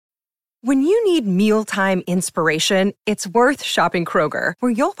When you need mealtime inspiration, it's worth shopping Kroger,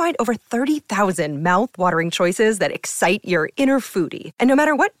 where you'll find over 30,000 mouth-watering choices that excite your inner foodie. And no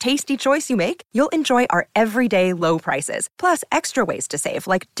matter what tasty choice you make, you'll enjoy our everyday low prices, plus extra ways to save,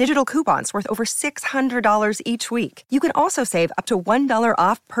 like digital coupons worth over $600 each week. You can also save up to $1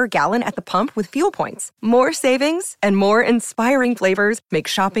 off per gallon at the pump with fuel points. More savings and more inspiring flavors make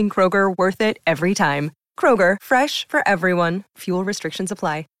shopping Kroger worth it every time. Kroger, fresh for everyone. Fuel restrictions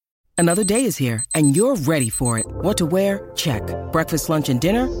apply. Another day is here, and you're ready for it. What to wear? Check. Breakfast, lunch, and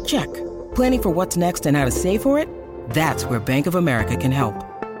dinner? Check. Planning for what's next and how to save for it? That's where Bank of America can help.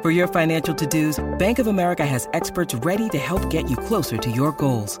 For your financial to-dos, Bank of America has experts ready to help get you closer to your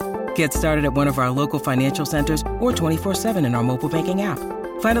goals. Get started at one of our local financial centers or 24/7 in our mobile banking app.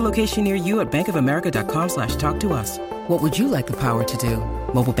 Find a location near you at bankofamerica.com/talktous. What would you like the power to do?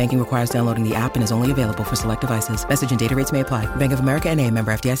 Mobile banking requires downloading the app and is only available for select devices. Message and data rates may apply. Bank of America N.A.,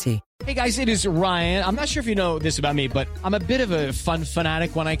 member FDIC. Hey guys, it is Ryan. I'm not sure if you know this about me, but I'm a bit of a fun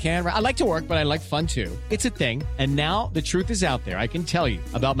fanatic when I can. I like to work, but I like fun too. It's a thing. And now the truth is out there. I can tell you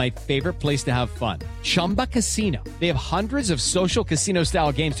about my favorite place to have fun. Chumba Casino. They have hundreds of social casino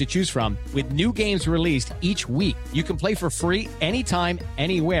style games to choose from with new games released each week. You can play for free anytime,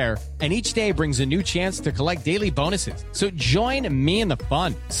 anywhere. And each day brings a new chance to collect daily bonuses. So join me in the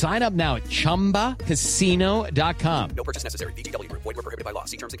fun. Sign up now at ChumbaCasino.com. No purchase necessary. VGW Group. Void where prohibited by law.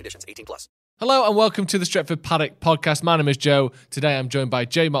 See terms and conditions. 18+. Hello and welcome to the Stretford Paddock podcast. My name is Joe. Today I'm joined by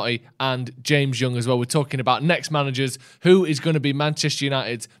Jay Motti and James Young as well. We're talking about next managers, who is going to be Manchester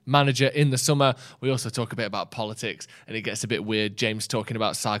United's manager in the summer. We also talk a bit about politics and it gets a bit weird. James talking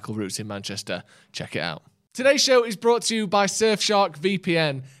about cycle routes in Manchester. Check it out. Today's show is brought to you by Surfshark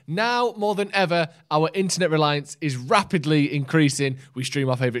VPN. Now more than ever, our internet reliance is rapidly increasing. We stream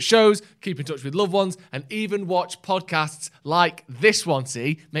our favourite shows, keep in touch with loved ones, and even watch podcasts like this one.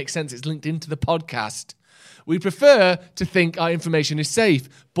 See, makes sense, it's linked into the podcast. We prefer to think our information is safe,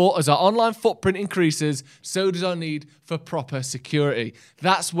 but as our online footprint increases, so does our need for proper security.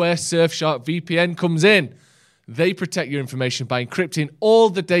 That's where Surfshark VPN comes in. They protect your information by encrypting all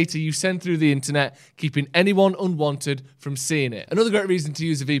the data you send through the internet, keeping anyone unwanted from seeing it. Another great reason to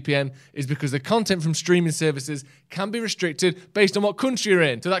use a VPN is because the content from streaming services can be restricted based on what country you're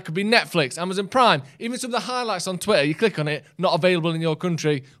in. So that could be Netflix, Amazon Prime, even some of the highlights on Twitter. You click on it, not available in your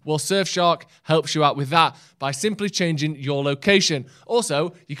country. Well, Surfshark helps you out with that by simply changing your location.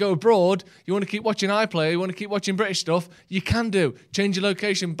 Also, you go abroad, you want to keep watching iPlayer, you want to keep watching British stuff, you can do. Change your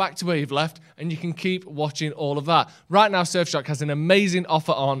location back to where you've left and you can keep watching all of that. Right now, Surfshark has an amazing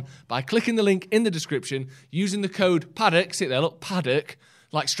offer on by clicking the link in the description, using the code PADDOCK, sit there, look, PADDOCK,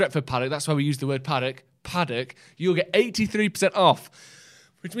 like Stretford Paddock, that's why we use the word paddock, you'll get 83% off.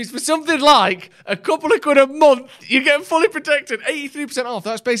 Which means for something like a couple of quid a month, you get fully protected. 83% off,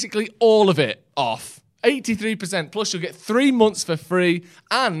 that's basically all of it off. 83%, plus you'll get 3 months for free,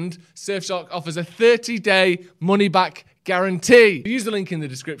 and Surfshark offers a 30-day money-back guarantee. Use the link in the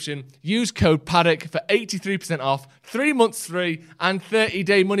description, use code PADDOCK for 83% off, 3 months free, and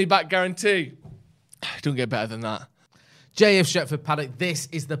 30-day money-back guarantee. Don't get better than that. JF Stretford Paddock, this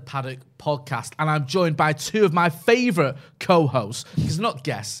is the Paddock Podcast, and I'm joined by two of my favourite co-hosts, because not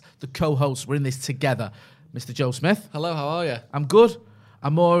guests, the co-hosts, we're in this together. Mr. Joe Smith. Hello, how are you? I'm good.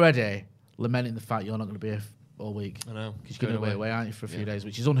 I'm already lamenting the fact you're not going to be here all week. I know. Because you're going away, aren't you, for a few days,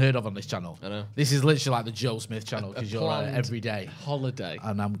 which is unheard of on this channel. I know. This is literally like the Joe Smith channel, because you're on it every day. Holiday.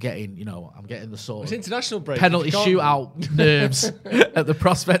 And I'm getting the sort It's of international break. penalty shootout nerves at the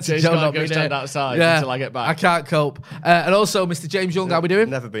prospect of Joe not being stand here. outside until I get back. I can't cope. And also, Mr. James Young, how are we doing?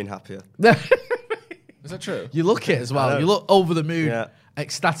 Never been happier. Is that true? You look it as well. You look over the moon,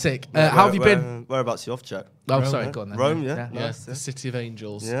 ecstatic. How have you been? Whereabouts are you off, Jack? Oh, Rome, sorry, yeah. go on then. Rome, yeah. Yes, the City of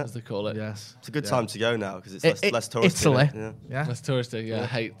Angels, as they call it. Yes. It's a good time to go now because it's less touristy. Italy. Yeah. Less touristy, I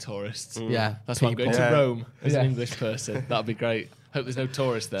hate tourists. Yeah. That's why I'm going to Yeah. Rome as an English person. That'd be great. Hope there's no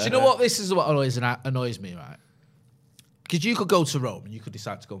tourists there. Do you know what? This is what annoys me, right? Because you could go to Rome and you could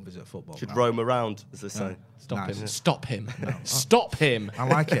decide to go and visit a football. Should match. roam around, as they say. Stop Nice. him. Stop him. Stop him. I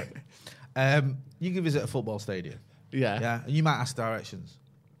like it. You can visit a football stadium. Yeah. Yeah. And you might ask directions.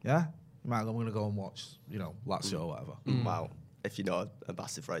 Yeah? You might go, I'm going to go and watch, Lazio or whatever. Wow. If you're not a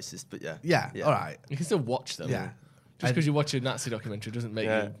massive racist, but yeah. Yeah. All right. You can still watch them. Yeah. Just because you watch a Nazi documentary doesn't make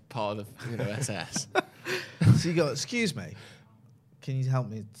you part of the SS. So you go, excuse me, can you help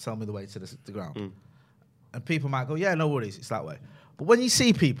me tell me the way to the ground? And people might go, yeah, no worries, it's that way. But when you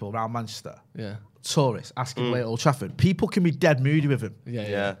see people around Manchester, Yeah. tourists asking away at Old Trafford, people can be dead moody with him.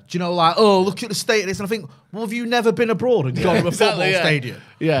 Yeah. Do you know, like, oh, look at the state of this? And I think, well, have you never been abroad and gone to a football stadium?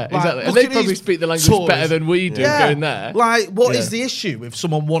 Yeah, Like, exactly. And look they at probably these speak the language tourists. better than we do going there. Like, what is Yeah. the issue with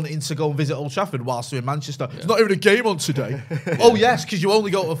someone wanting to go and visit Old Trafford whilst they're in Manchester? There's not even a game on today. Oh, yes, because you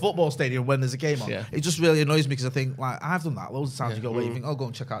only go to a football stadium when there's a game on. Yeah. It just really annoys me because I think, like, I've done that loads of times. You go away, you think, oh, go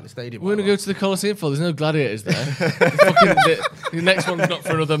and check out the stadium. We're going to go to the Colosseum for. There's no gladiators there. The next one's not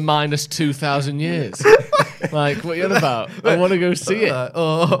for another minus 2,000 years. Like, what are you on about? I want to go see it.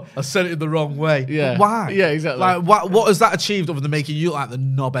 Oh, I said it in the wrong way. Yeah. Why? Yeah, exactly. Like, what has that achieved other than making you like the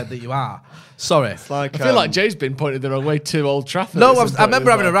knobhead that you are? Sorry. Like, I feel like Jay's been pointed the wrong way to Old Trafford. No, at some I point remember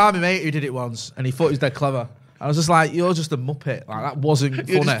as having a well. rami mate who did it once, and he thought he was dead clever. I was just like, you're just a muppet. Like, that wasn't You're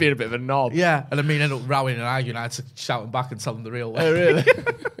funny. just being a bit of a knob. Yeah, and I mean, ended up rowing and arguing. I had to shout him back and tell him the real way. Oh, really?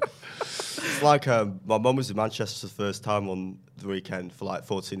 It's like my mum was in Manchester for the first time on the weekend for like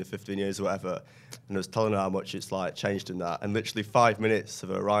 14 or 15 years or whatever, and I was telling her how much it's like changed in that. And literally 5 minutes of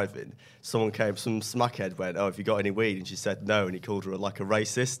her arriving, some smackhead went, "Oh, have you got any weed?" And she said no, and he called her like a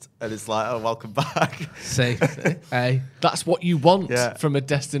racist. And it's like, "Oh, welcome back." See? Hey. That's what you want Yeah. from a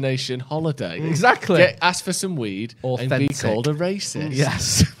destination holiday. Exactly. Ask for some weed and Authentic. be called a racist.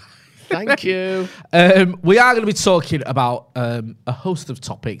 Yes. Thank you. We are going to be talking about a host of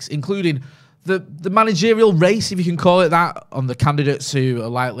topics, including the managerial race, if you can call it that, on the candidates who are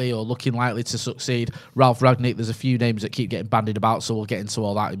likely or looking likely to succeed. Ralph Ragnick, there's a few names that keep getting bandied about, so we'll get into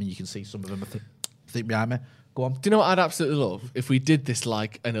all that. I mean, you can see some of them, I think behind me. Go on. Do you know what I'd absolutely love? If we did this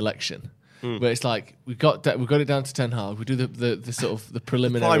like an election. Where it's like we got it down to Ten Hag. We do the sort of the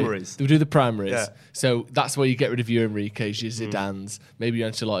preliminary primaries. We do the primaries. Yeah. So that's where you get rid of your Enrique's, your Zidanes, maybe your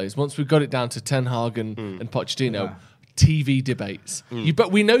Ancelotti's. Once we've got it down to Ten Hag and Pochettino, TV debates.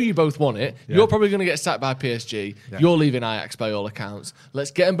 But we know you both want it. Yeah. You're probably going to get sacked by PSG. Yeah. You're leaving Ajax by all accounts. Let's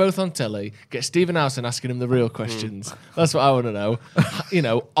get them both on telly. Get Stephen Howson asking him the real questions. That's what I want to know.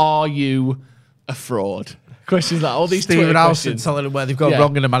 Are you a fraud? Questions like all these Stephen Twitter Howson questions. telling them where they've gone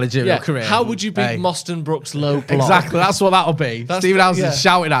wrong in a managerial career. How would you beat Hey. Mostyn Brooks' low block? Exactly, that's what that'll be. Stephen Howson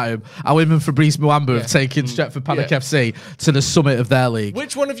shouting at him. How him and Fabrice Muamba have taken Stretford Paddock FC to the summit of their league.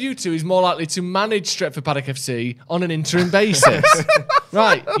 Which one of you two is more likely to manage Stretford Paddock FC on an interim basis?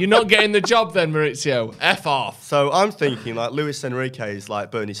 Right, you're not getting the job then, Maurizio. F off. So I'm thinking like Luis Enrique is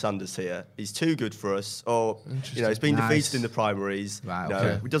like Bernie Sanders here. He's too good for us, or he's been Nice. defeated in the primaries. Right,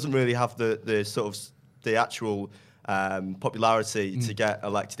 okay. He doesn't really have the sort of the actual popularity to get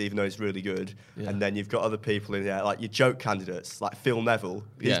elected, even though he's really good. And then you've got other people in there, like your joke candidates, like Phil Neville.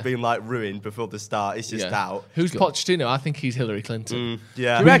 He's been like ruined before the start. He's just out. Who's Pochettino? I think he's Hillary Clinton.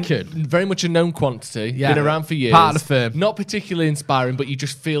 Yeah. Do you reckon? Very much a known quantity. Yeah. Been around for years. Part of the firm. Not particularly inspiring, but you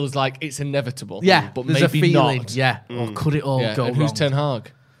just feels like it's inevitable. Yeah, but there's maybe a feeling. not. Yeah, or could it all Yeah. go And wrong? who's Ten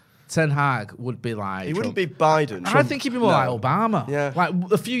Hag? Ten Hag would be like... He wouldn't be Biden. I think he'd be more like Obama. Yeah. Like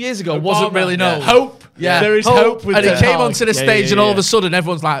a few years ago, wasn't Obama. really known. Yeah. Hope. Yeah, There is hope with and he Ten came Hag. onto the Yeah, stage, yeah, and all yeah. of a sudden,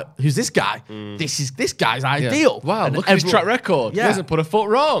 everyone's like, "Who's this guy? This guy's ideal." Wow, And look at his everyone- track record. Yeah. He hasn't put a foot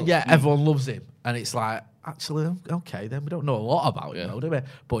wrong. Yeah, everyone loves him, and it's like, actually, okay, then we don't know a lot about him, though, do we?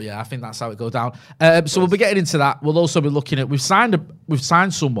 But yeah, I think that's how it goes down. So we'll be getting into that. We'll also be looking at we've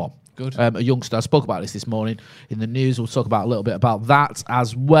signed someone. Good. A youngster. I spoke about this morning in the news. We'll talk about a little bit about that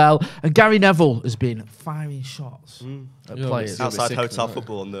as well. And Gary Neville has been firing shots at players. Yeah. outside sick hotel of that.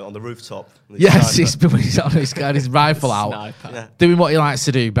 football on the rooftop. Yes, Sniper. he's got his rifle out, Sniper. Yeah. doing what he likes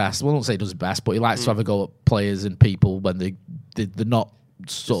to do best. Well, I won't say he does it best, but he likes to have a go at players and people when they're not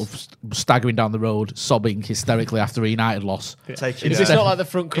sort of staggering down the road, sobbing hysterically after a United loss. Taking, Is this not like the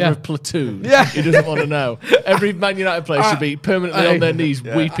front cover of Platoon? Yeah. He doesn't want to know. Every Man United player should be permanently on their knees,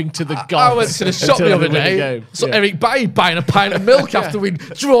 weeping to the gods. I went to the shop the until other they win the day. game. So Yeah. Eric Bailly buying a pint of milk after we'd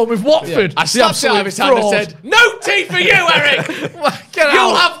drawn with Watford. I The slapped it out of his hand and fraud. said, "No tea for you, Eric! Get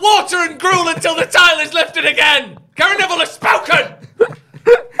You'll out. have water and gruel until the tile is lifted again! Gary Neville has spoken!"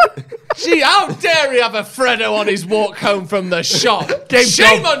 Gee, how dare he have a Freddo on his walk home from the shop? Game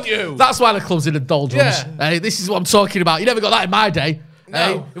Shame job. on you! That's why the club's in the doldrums. Yeah. Hey, this is what I'm talking about. You never got that in my day. No.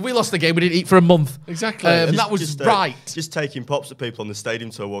 Hey, if we lost the game, we didn't eat for a month. Exactly. Um, And that was Just, right. Just taking pops at people on the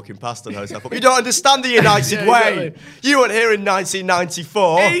stadium tour walking past on hotel. You don't understand the United Yeah, way. exactly. You weren't here in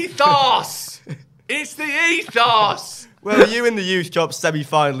 1994. Ethos! It's the ethos! Well, were you in the Youth Cup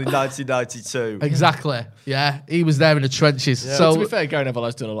semi-final in 1992? Exactly. Yeah, he was there in the trenches. So, So to be fair, Gary Neville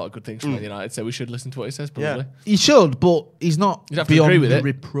has done a lot of good things for Man United, so we should listen to what he says, probably. he should, but he's not You'd have to beyond agree with the it.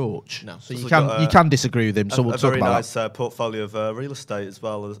 reproach. No. So Also you got, you can disagree with him. So we'll a talk very about nice portfolio of real estate as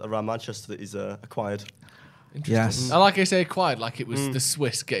well around Manchester that he's acquired. that. Yes. I like I say acquired, like it was the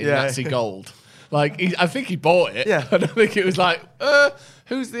Swiss getting Yeah. Nazi gold. Like, I think he bought it. Yeah. I don't think it was like,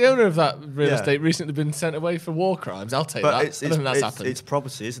 who's the owner of that real estate recently been sent away for war crimes? I'll take that. I don't think that's happened. It's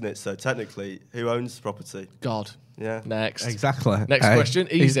property, isn't it? So technically, who owns the property? God. Yeah. Next. Exactly. Next question.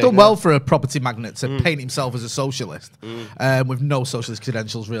 Easy. He's done well for a property magnate to paint himself as a socialist, with no socialist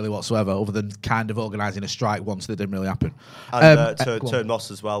credentials really whatsoever, other than kind of organising a strike once that didn't really happen. And turn Moss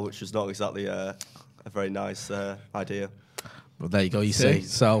as well, which was not exactly a very nice idea. Well, there you go. You see.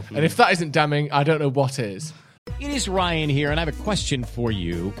 So, And if that isn't damning, I don't know what is. It is Ryan here, and I have a question for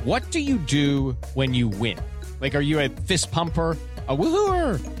you. What do you do when you win? Like, are you a fist pumper, a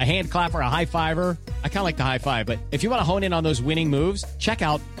woohooer, a hand clapper, a high fiver? I kind of like the high five, but if you want to hone in on those winning moves, check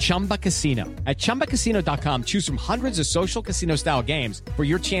out Chumba Casino. At ChumbaCasino.com, choose from hundreds of social casino-style games for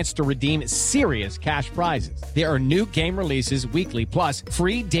your chance to redeem serious cash prizes. There are new game releases weekly, plus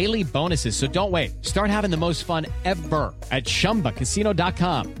free daily bonuses. So don't wait. Start having the most fun ever at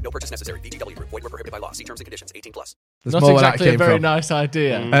ChumbaCasino.com. No purchase necessary. VGW Group. Void where prohibited by law. See terms and conditions. 18 plus. there's Not more where that exactly a came very from. nice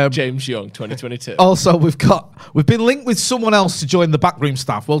idea. James Young, 2022. Also, we've been linked with someone else to join the backroom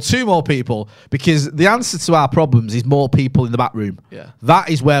staff. Well, two more people, because the answer to our problems is more people in the back room. Yeah. That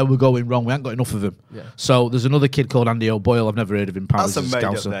is where we're going wrong. We haven't got enough of them. Yeah. So there's another kid called Andy O'Boyle. I've never heard of him. That's a Apparently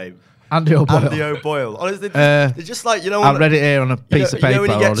he's made-up Scouser. name. Andy O'Boyle. Andy O'Boyle. Honestly, they're just like, you know I what? read it here on a piece of paper You know when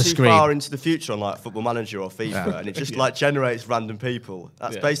you or get on a too screen. far into the future on like Football Manager or FIFA, and it just like generates random people.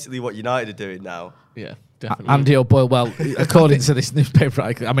 That's basically what United are doing now. Yeah, definitely. Andy O'Boyle. Well, according to this newspaper,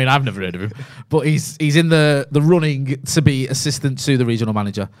 I mean, I've never heard of him, but he's in the running to be assistant to the regional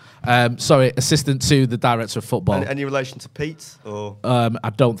manager. Assistant to the director of football. Any relation to Pete or? I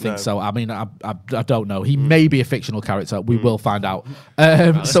don't think No. so. I mean, I don't know. He may be a fictional character. We will find out.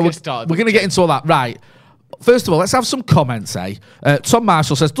 let's So get we're started. going to get into all that. Right. First of all, let's have some comments, eh? Tom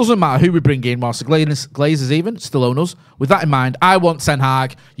Marshall says, doesn't matter who we bring in, whilst the Glazers even still own us. With that in mind, I want Ten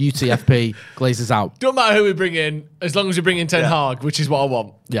Hag, UTFP, Glazers out. Don't matter who we bring in, as long as we bring in Ten Hag, which is what I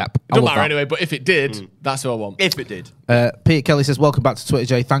want. Yep. It don't matter anyway, but if it did, that's what I want. If it did. Peter Kelly says, welcome back to Twitter,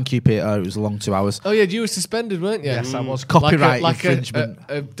 Jay. Thank you, Peter. It was a long 2 hours. Oh yeah, you were suspended, weren't you? Yes, I was. Copyright infringement.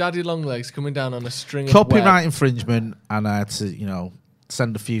 A daddy long-legs coming down on a string of Copyright web. infringement, and I had to,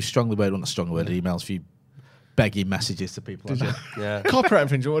 send a few strongly worded emails, a few begging messages to people. Yeah. Copyright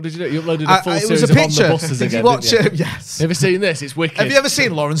infringement. What did you do? You uploaded a full it was series a of On picture. the Buses Did again. you watch didn't it? Yes. You ever seen this? It's wicked. Have you ever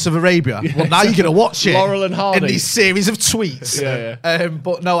seen Lawrence of Arabia? Well, now you're going to watch it. Laurel and Hardy. In these series of tweets. Yeah.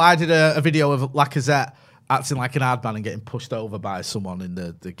 But no, I did a video of Lacazette acting like an hard man and getting pushed over by someone in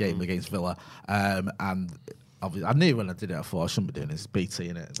the game against Villa. And obviously, I knew when I did it, I thought I shouldn't be doing this. It's BT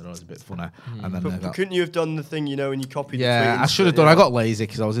in it. They're always a bit funny. And then But couldn't you have done the thing, when you copied the tweet? I should have done. I got lazy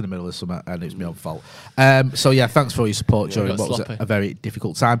because I was in the middle of something and it was my own fault. So thanks for all your support during got what was sloppy. a very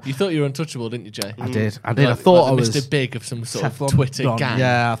difficult time. You thought you were untouchable, didn't you, Jay? I did. I Like thought I the was Mr. Big of some sort Teflon of Twitter Don. gang.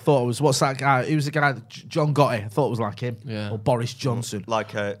 Yeah, I thought it was. What's that guy? He was a guy, John Gotti. I thought it was like him. Yeah. Or Boris Johnson.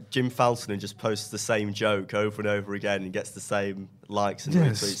 Like Jim Falson, and just posts the same joke over and over again and gets the same likes and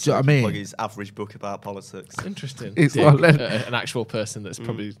Yes, retweets. do you know what I so he can mean? plug his average book about politics. Interesting. It's Dick, like- an actual person that's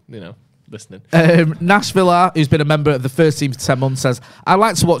probably, listening. Nashville, who's been a member of the first team for 10 months, says, I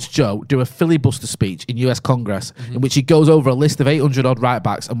like to watch Joe do a filibuster speech in US Congress in which he goes over a list of 800 odd right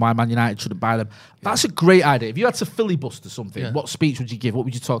backs and why Man United shouldn't buy them. That's a great idea. If you had to filibuster something, what speech would you give? What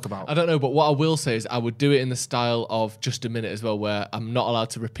would you talk about? I don't know, but what I will say is I would do it in the style of Just a Minute as well, where I'm not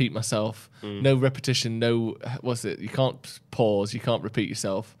allowed to repeat myself. No repetition, no, you can't pause, you can't repeat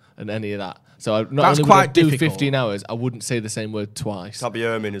yourself and any of that. So I not That's only would quite I do difficult. 15 hours, I wouldn't say the same word twice. Can't be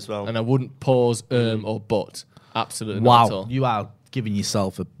Ermin as well. And I wouldn't pause, or but. Absolutely not at all. Wow, you are giving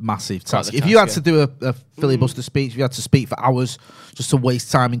yourself a massive Quite task. the If you had task, to do a filibuster speech, if you had to speak for hours just to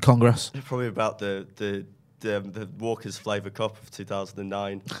waste time in Congress, Probably about the Walker's Flavour Cup of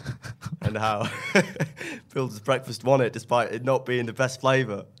 2009 and how Builders Breakfast won it despite it not being the best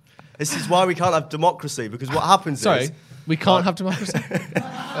flavour. This is why we can't have democracy, because what happens Sorry, is... we can't have democracy.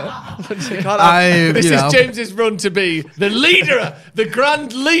 We can't have, This is James's run to be the leader, the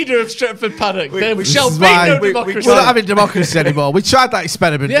grand leader of Stretford Paddock. There we shall this is be why no we- democracy. we're not having democracy anymore. We tried that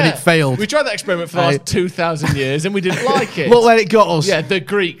experiment and it failed. We tried that experiment for the last 2,000 years and we didn't like it. Look where it got us. Yeah, the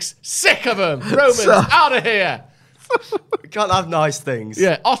Greeks, sick of them. Romans, out of here. we can't have nice things.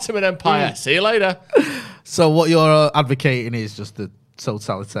 Yeah, Ottoman Empire. See you later. So what you're advocating is just the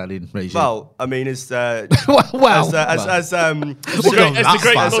totalitarian regime. Well, I mean, as well, As the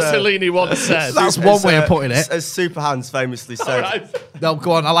great fast. Mussolini once said. That's one way of putting it. As Superhands famously said, All right. No,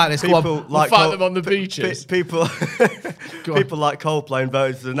 go on. I like this. Go people on. like fight them on the beaches. people Go on. people like Coldplay and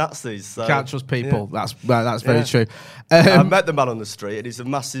voted for the Nazis. So, Can't trust people. yeah. That's very Yeah. true. I met the man on the street, and he's a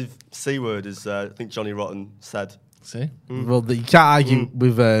massive C word, as I think Johnny Rotten said. See? Well, you can't argue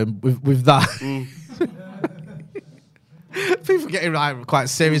with that. People getting quite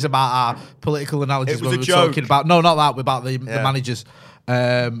serious about our political analogies It was when a we were joke. talking about. No, not that. About the managers.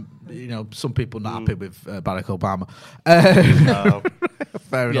 Some people not happy with Barack Obama.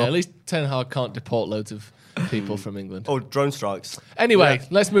 Fair Yeah, enough. at least Ten Hag can't deport loads of people from England. Oh, drone strikes. Anyway,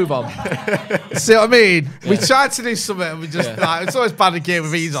 let's move on. See what I mean? We tried to do something, and we just it's always bad to get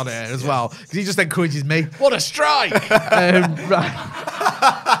with ease on it as well because he just encourages me. What a strike! Right,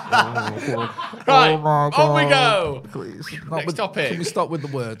 Right, on we go. Next topic. Can we stop with the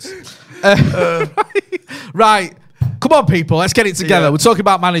words? Right. Come on, people. Let's get it together. Yeah. We're talking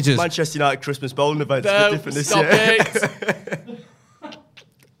about managers. Manchester United Christmas bowling event's a No, bit different this stop year. it.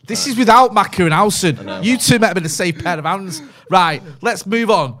 This is without Maka and Howson. You two met him in a safe pair of hands. Right, let's move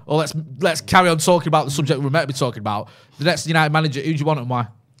on. Or let's carry on talking about the subject we're meant to be talking about. The next United manager, who do you want and why?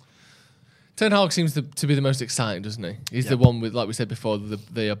 Ten Hag seems to be the most exciting, doesn't he? He's the one with, like we said before, the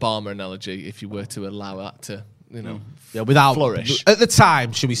Obama analogy, if you were to allow that to, Without flourish. At the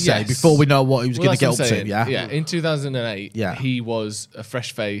time, should we say, Yes. before we know what he was going to get that's up what I'm to. saying. Yeah. In 2008, Yeah. he was a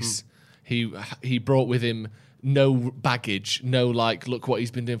fresh face. He brought with him no baggage, no look what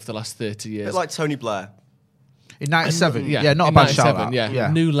he's been doing for the last 30 years. Bit like Tony Blair. In 97. Yeah, not a in bad shout 97, out.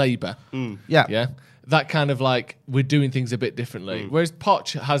 yeah. New Labour. Yeah. Yeah. That kind of we're doing things a bit differently. Whereas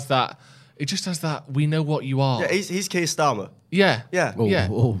Poch has that, it just has that, we know what you are. Yeah, he's Keir Starmer. Yeah. Yeah. Yeah.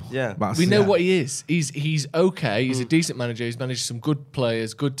 Yeah. We know what he is. He's okay. He's a decent manager. He's managed some good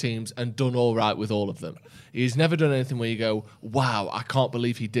players, good teams, and done all right with all of them. He's never done anything where you go, wow, I can't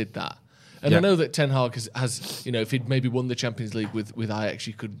believe he did that. And I know that Ten Hag has if he'd maybe won the Champions League with Ajax,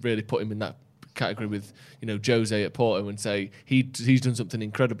 you could really put him in that category with Jose at Porto and say he's done something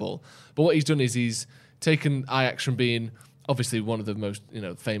incredible. But what he's done is he's taken Ajax from being obviously one of the most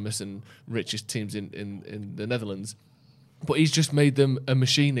famous and richest teams in the Netherlands, but he's just made them a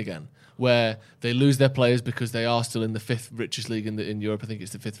machine again, where they lose their players because they are still in the fifth richest league in Europe. I think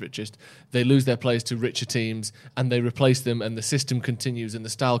it's the fifth richest. They lose their players to richer teams and they replace them, and the system continues and the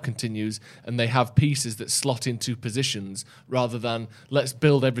style continues, and they have pieces that slot into positions rather than let's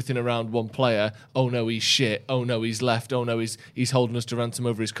build everything around one player. Oh no, he's shit. Oh no, he's left. Oh no, he's holding us to ransom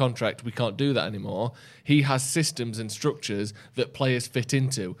over his contract. We can't do that anymore. He has systems and structures that players fit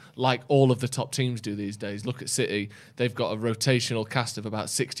into, like all of the top teams do these days. Look at City. They've got a rotational cast of about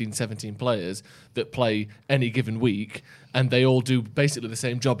 16, 17 players that play any given week, and they all do basically the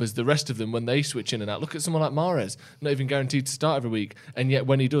same job as the rest of them when they switch in and out. Look at someone like Mahrez, not even guaranteed to start every week, and yet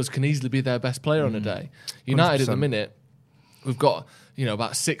when he does, can easily be their best player on a day. United 100%. at the minute, we've got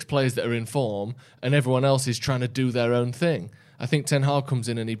about 6 players that are in form, and everyone else is trying to do their own thing. I think Ten Hag comes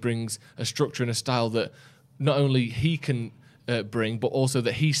in and he brings a structure and a style that not only he can bring, but also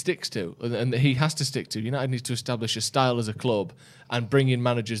that he sticks to and that he has to stick to. United needs to establish a style as a club and bring in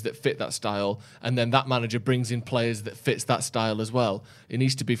managers that fit that style, and then that manager brings in players that fits that style as well. It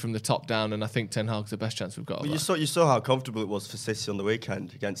needs to be from the top down, and I think Ten Hag's the best chance we've got. Well, of that. you saw how comfortable it was for City on the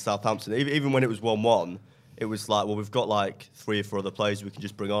weekend against Southampton. Even when it was 1-1, it was like, well, we've got 3 or 4 other players we can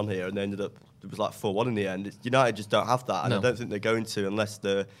just bring on here, and they ended up, it was 4-1 in the end. United just don't have that, and No. I don't think they're going to unless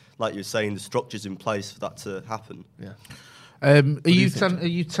like you were saying, the structure's in place for that to happen. Yeah. Are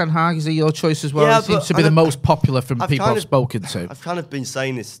you Ten Hag? Is he your choice as well? Yeah, It seems but to be the most popular from people I've spoken to. I've kind of been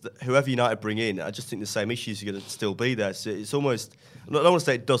saying this, that whoever United bring in, I just think the same issues are going to still be there. So it's almost, I don't want to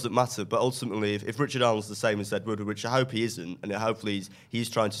say it doesn't matter, but ultimately, if Richard Arnold's the same as Ed Woodward, which I hope he isn't, and hopefully he's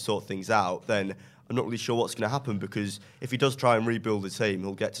trying to sort things out, then I'm not really sure what's going to happen, because if he does try and rebuild the team,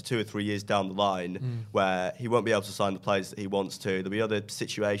 he'll get to 2 or 3 years down the line where he won't be able to sign the players that he wants to. There'll be other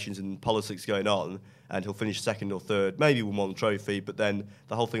situations and politics going on, and he'll finish 2nd or 3rd, maybe win 1 trophy, but then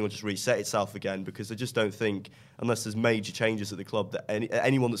the whole thing will just reset itself again, because I just don't think, unless there's major changes at the club, that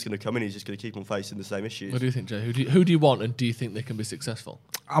anyone that's going to come in is just going to keep on facing the same issues. What do you think, Jay? Who do you want, and do you think they can be successful?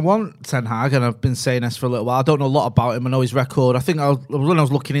 I want Ten Hag, and I've been saying this for a little while. I don't know a lot about him. I know his record. I think when I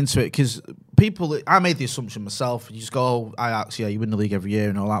was looking into it, because I made the assumption myself. You just go, oh, Ajax, yeah, you win the league every year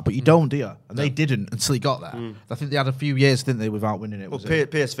and all that, but you don't, do you? And they didn't until he got there. I think they had a few years, didn't they, without winning it? Well,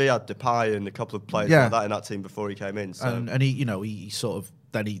 PSV had Depay and a couple of players like that in that team before he came in. So. And he, he sort of.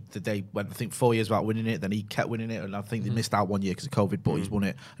 Then they went, I think, 4 years without winning it. Then he kept winning it, and I think they missed out 1 year because of COVID, but he's won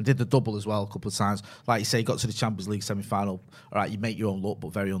it and did the double as well a couple of times. Like you say, he got to the Champions League semi-final. All right, you make your own luck,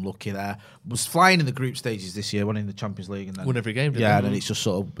 but very unlucky there. Was flying in the group stages this year, won in the Champions League, and then Won every game, didn't yeah, they? and then it's just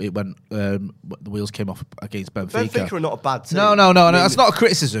sort of it went. The wheels came off against Benfica. Benfica are not a bad team. No, that's not a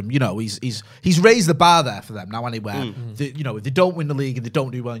criticism. He's raised the bar there for them now. Anywhere, if they don't win the league and they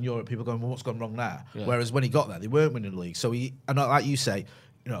don't do well in Europe, people are going, well, what's gone wrong there? Whereas when he got there, they weren't winning the league. So and like you say,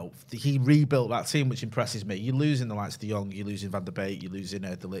 he rebuilt that team, which impresses me. You're losing the likes of De Jong, you're losing Van der Beek, you're losing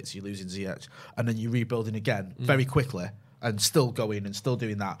De Ligt, you're losing Ziyech, and then you're rebuilding again very quickly and still going and still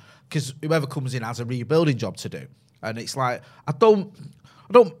doing that. Because whoever comes in has a rebuilding job to do. And it's like, I don't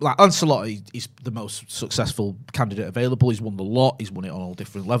like Ancelotti is the most successful candidate available. He's won the lot. He's won it on all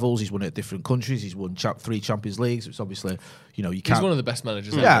different levels. He's won it at different countries. He's won 3 Champions Leagues. It's obviously, you can't. He's one of the best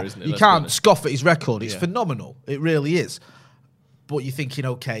managers ever, isn't he? You can't scoff at his record. It's phenomenal. It really is. But you're thinking,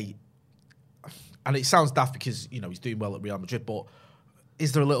 okay, and it sounds daft because he's doing well at Real Madrid, but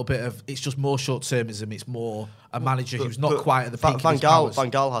is there a little bit of it's just more short-termism? It's more a manager who's not quite at the peak of his powers. Van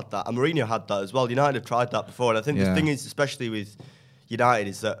Gaal had that, and Mourinho had that as well. United have tried that before, and I think the thing is, especially with United,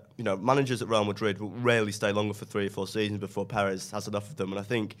 is that managers at Real Madrid will rarely stay longer for 3 or 4 seasons before Perez has enough of them. And I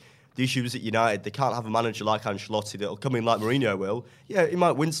think the issue is at United, they can't have a manager like Ancelotti that'll come in like Mourinho will. Yeah, he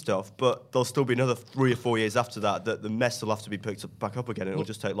might win stuff, but there'll still be another 3 or 4 years after that the mess will have to be picked back up again, and it'll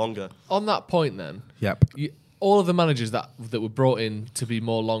just take longer. On that point, then, all of the managers that were brought in to be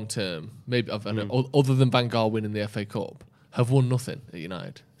more long term, maybe other than Van Gaal winning the FA Cup, have won nothing at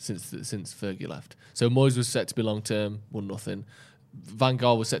United since Fergie left. So Moyes was set to be long term, won nothing. Van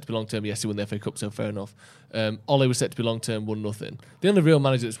Gaal was set to be long term. Yes, he won the FA Cup, so fair enough. Ole was set to be long term, won nothing. The only real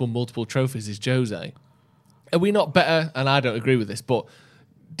manager that's won multiple trophies is Jose. Are we not better? And I don't agree with this, but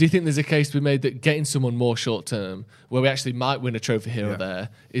do you think there's a case to be made that getting someone more short term, where we actually might win a trophy here or there,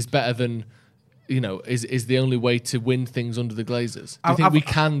 is better than is the only way to win things under the Glazers? Do you think we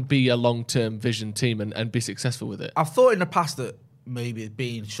can be a long term vision team and be successful with it? I've thought in the past that maybe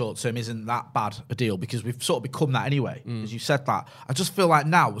being short term isn't that bad a deal because we've sort of become that anyway. As you said that, I just feel like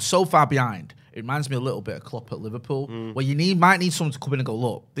now we're so far behind. It reminds me a little bit of Klopp at Liverpool, where you might need someone to come in and go,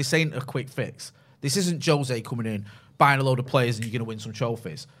 look, this ain't a quick fix. This isn't Jose coming in, buying a load of players and you're going to win some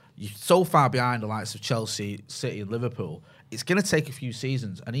trophies. You're so far behind the likes of Chelsea, City and Liverpool. It's going to take a few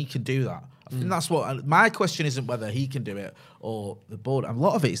seasons, and he can do that. I think that's what my question isn't whether he can do it or the board. A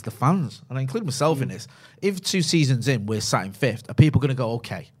lot of it is the fans, and I include myself in this. If 2 seasons in we're sat in 5th, are people going to go,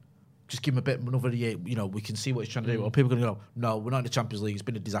 okay, just give him a bit another year? We can see what he's trying to do. Or people are going to go, no, we're not in the Champions League. It's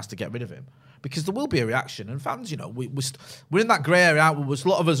been a disaster. Get rid of him, because there will be a reaction. And fans, we're in that grey area. A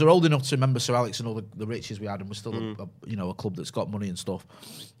lot of us are old enough to remember Sir Alex and all the riches we had, and we're still a club that's got money and stuff.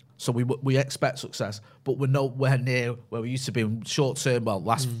 So we expect success, but we're nowhere near where we used to be in short term. Well,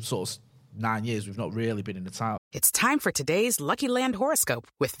 last sort of 9 years, we've not really been in the title. It's time for today's Lucky Land horoscope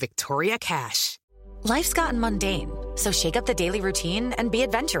with Victoria Cash. Life's gotten mundane, so shake up the daily routine and be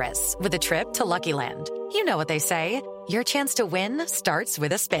adventurous with a trip to Lucky Land. You know what they say, your chance to win starts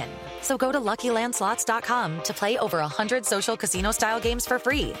with a spin. So go to LuckyLandSlots.com to play over 100 social casino-style games for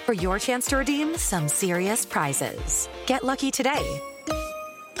free for your chance to redeem some serious prizes. Get lucky today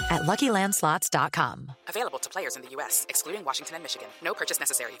at LuckyLandSlots.com. Available to players in the U.S., excluding Washington and Michigan. No purchase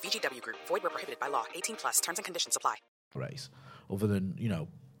necessary. VGW Group. Void where prohibited by law. 18+. Terms and conditions apply. Race, other than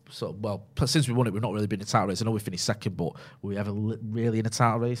since we won it, we've not really been in a title race. I know we finished second, but were we ever really in a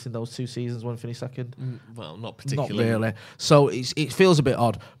title race in those 2 seasons when we finished second? Well, not particularly. Not really. So it feels a bit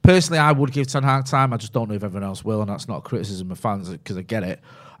odd. Personally, I would give Ten Hag time. I just don't know if everyone else will, and that's not a criticism of fans because I get it.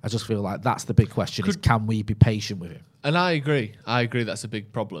 I just feel like that's the big question: is can we be patient with him? And I agree. That's a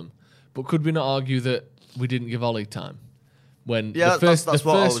big problem. But could we not argue that we didn't give Ollie time when the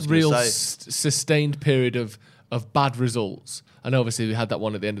first real sustained period of bad results? And obviously we had that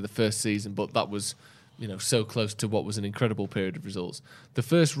one at the end of the first season, but that was so close to what was an incredible period of results. The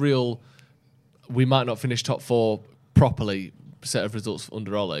first real, we might not finish top 4 properly set of results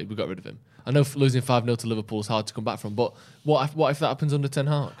under Ole, we got rid of him. I know losing 5-0 to Liverpool is hard to come back from, but what if that happens under Ten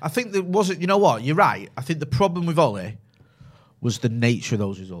Hag? I think there wasn't. You know what? You're right. I think the problem with Ole was the nature of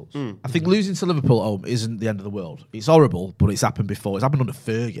those results. I think losing to Liverpool at home isn't the end of the world. It's horrible, but it's happened before. It's happened under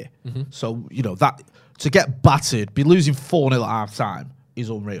Fergie. So that to get battered, be losing 4-0 at half time is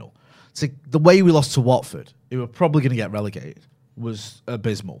unreal. The way we lost to Watford, who were probably going to get relegated, was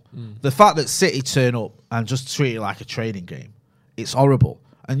abysmal. The fact that City turn up and just treat it like a training game, it's horrible.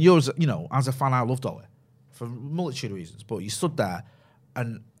 And as a fan, I loved Ole for a multitude of reasons. But you stood there,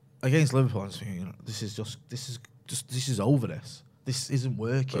 and against Liverpool, I was thinking, this is over. This isn't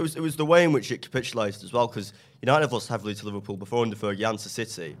working. It was the way in which it capitulated as well, because United have lost heavily to Liverpool before under Fergie and to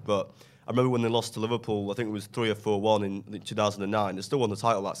City. But I remember when they lost to Liverpool, I think it was 3 or 4-1 in 2009. They still won the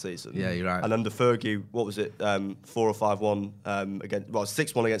title that season. Yeah, you're right. And under Fergie, what was it, 4 or 5-1 against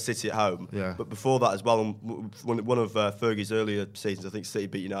 6-1 against City at home. Yeah. But before that as well, one of Fergie's earlier seasons, I think City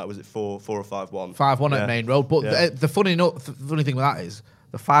beat United. Was it 4 or 5-1? 5-1 at Main Road. But the funny thing with that is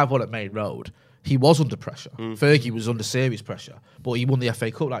the 5-1 at Main Road. He was under pressure. Fergie was under serious pressure, but he won the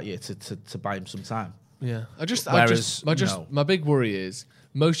FA Cup that year to buy him some time. Yeah, Whereas, my big worry is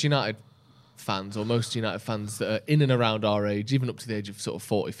most United fans or most United fans that are in and around our age, even up to the age of sort of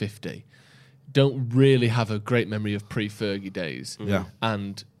 40, 50, don't really have a great memory of pre-Fergie days. Yeah.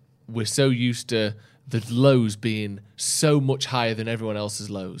 And we're so used to the lows being so much higher than everyone else's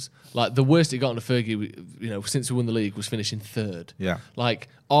lows. Like, the worst it got under Fergie, since we won the league, was finishing third. Yeah. Like,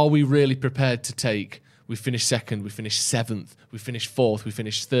 are we really prepared to take... We finished second, we finished seventh, we finished fourth, we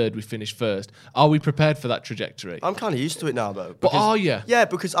finished third, we finished first. Are we prepared for that trajectory? I'm kind of used to it now, though. But are you? Yeah,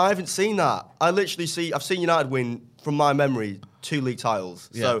 because I haven't seen that. I've seen United win, from my memory, 2 league titles.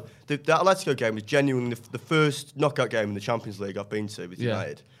 Yeah. So the Atletico game was genuinely the first knockout game in the Champions League I've been to with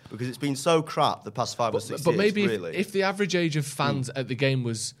United. Because it's been so crap the past 5 or 6 years, But maybe really. if the average age of fans at the game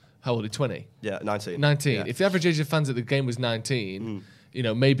was, how old are you, 20? Yeah, 19. 19. Yeah. If the average age of fans at the game was 19...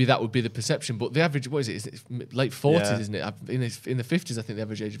 maybe that would be the perception. But the average, what is it? Is it late 40s, isn't it? In the 50s, I think the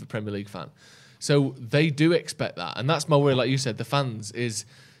average age of a Premier League fan. So they do expect that. And that's my worry, like you said, the fans is,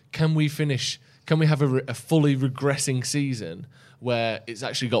 can we have a fully regressing season where it's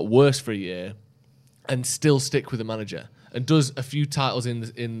actually got worse for a year and still stick with the manager? And does a few titles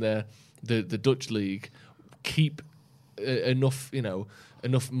in the Dutch league keep enough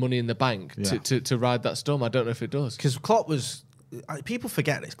money in the bank to ride that storm? I don't know if it does. Because Klopp was... People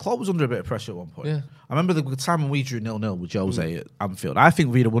forget this. Klopp was under a bit of pressure at one point. Yeah. I remember the time when we drew 0-0 with Jose at Anfield. I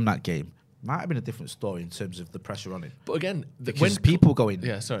think we'd have won that game. Might have been a different story in terms of the pressure on him. But again, because people going...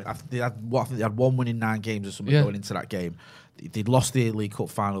 Yeah, sorry. They had 1 win in 9 games or something going into that game. They'd lost the League Cup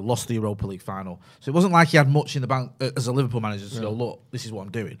final, lost the Europa League final. So it wasn't like he had much in the bank as a Liverpool manager to go, look, this is what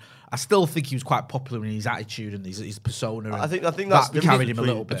I'm doing. I still think he was quite popular in his attitude and his persona. I think that's that carried him a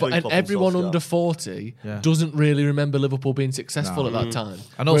little bit. And everyone under 40 doesn't really remember Liverpool being successful at that time.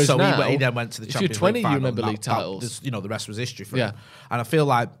 And also, now, he then went to the Champions League final. If you're 20, you remember league titles. The rest was history for him. And I feel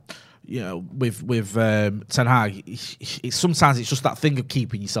like... with Ten Hag, sometimes it's just that thing of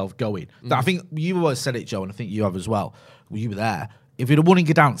keeping yourself going. That I think you always said it, Joe, and I think you have as well. You were there. If he'd have won in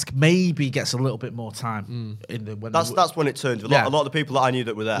Gdansk, maybe gets a little bit more time. That's when it turned. A lot of the people that I knew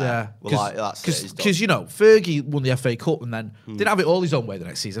that were there were like, that's it. Because Fergie won the FA Cup and then didn't have it all his own way the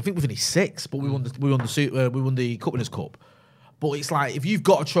next season. I think we finished 6th, but we won the Cup Winners' Cup. But it's like, if you've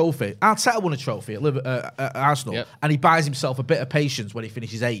got a trophy, Arteta won a trophy at Arsenal, and he buys himself a bit of patience when he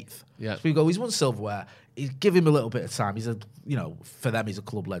finishes 8th. Yeah. So we go, he's won silverware. Give him a little bit of time. He's for them, he's a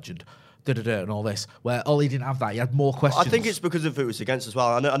club legend. And all this. Where Ollie didn't have that. He had more questions. I think it's because of who it was against as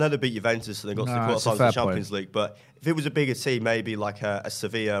well. I know they beat Juventus and they got to the quarterfinals of the Champions League, but if it was a bigger team, maybe like a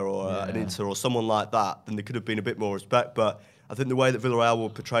Sevilla or an Inter or someone like that, then there could have been a bit more respect. But I think the way that Villarreal were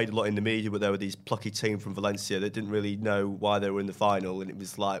portrayed a lot in the media, where they were these plucky team from Valencia that didn't really know why they were in the final, and it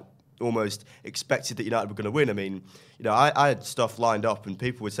was like almost expected that United were going to win. I mean, I had stuff lined up, and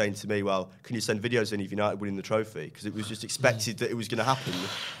people were saying to me, "Well, can you send videos in of United winning the trophy?" Because it was just expected that it was going to happen.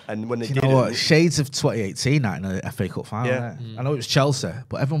 And when they did, what? Shades of 2018 night in a FA Cup final. Yeah. I know it was Chelsea,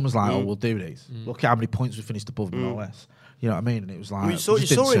 but everyone was like, "Oh, we'll do these. Look at how many points we finished above them and all this." You know what I mean? And it was like, you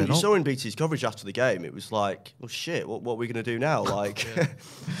saw in BT's coverage after the game. It was like, well, shit, what are we going to do now? Like,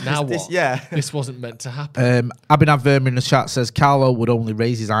 now what? This wasn't meant to happen. Abhinav Verma in the chat says Carlo would only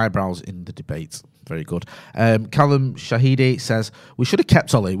raise his eyebrows in the debate. Very good. Callum Shahidi says we should have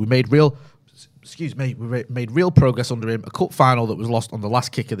kept Ollie. We made real progress under him. A cup final that was lost on the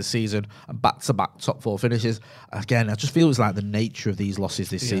last kick of the season, and back-to-back top 4 finishes. Again, I just feel it was like the nature of these losses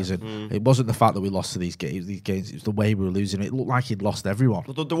this season. It wasn't the fact that we lost to these games. It was the way we were losing. It looked like he'd lost everyone.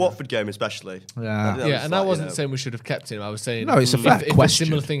 The Watford game, especially. I wasn't saying we should have kept him. I was saying, no, it's a fair question. If a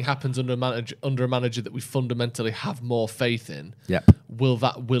similar thing happens under a manager that we fundamentally have more faith in, will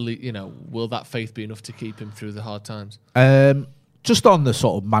that faith be enough to keep him through the hard times? Just on the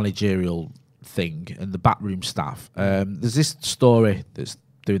sort of managerial thing and the backroom staff, there's this story that's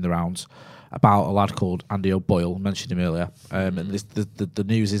doing the rounds about a lad called Andy O'Boyle. I mentioned him earlier, and the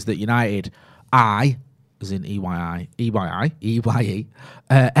news is that United, as in EYE,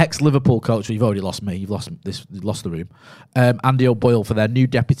 ex-Liverpool coach. You've already lost me. You've lost the room. Andy O'Boyle for their new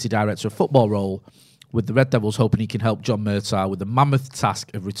deputy director of football role, with the Red Devils hoping he can help John Murtaugh with the mammoth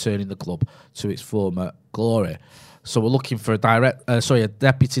task of returning the club to its former glory. So we're looking for a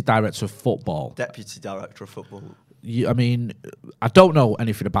deputy director of football. Deputy director of football. I mean, I don't know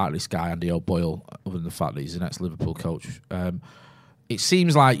anything about this guy, Andy O'Boyle, other than the fact that he's an ex-Liverpool coach. It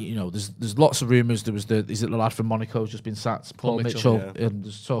seems like, there's lots of rumours. Is it the lad from Monaco who's just been sacked? Paul Mitchell. And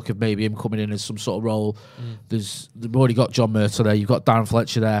there's talk of maybe him coming in as some sort of role. They've already got John Murtaugh there. You've got Darren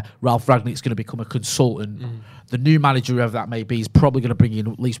Fletcher there. Ralph Ragnick's going to become a consultant. The new manager, whoever that may be, is probably going to bring in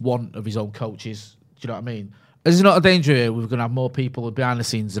at least one of his own coaches. Do you know what I mean? Is there not a danger here? We're going to have more people behind the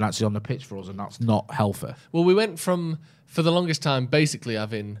scenes than actually on the pitch for us, and that's not healthy. Well, we went from, for the longest time, basically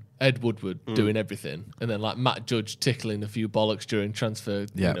having Ed Woodward doing everything, and then like Matt Judge tickling a few bollocks during transfer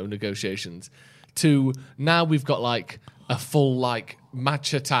negotiations, to now we've got like a full like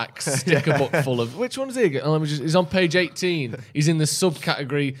match attack sticker book full of, which one is he? He's on page 18. He's in the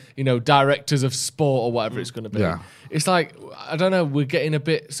subcategory, directors of sport or whatever it's going to be. Yeah. It's like, I don't know, we're getting a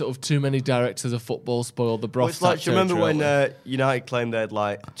bit sort of too many directors of football, spoil the broth. Well, it's like, do you remember when United claimed they had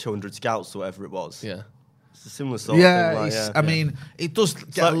like 200 scouts or whatever it was? Yeah. It's a similar sort of thing. Like, I mean, it does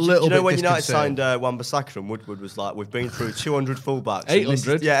get a little bit. Do you know when United signed Wan-Bissaka and Woodward was like, we've been through 200 fullbacks.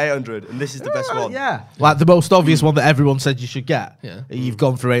 800? 800. And this is the best one. Yeah. Like the most obvious one that everyone said you should get. Yeah. You've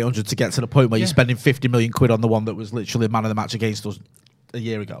gone through 800 to get to the point where you're spending 50 million quid on the one that was literally man of the match against us a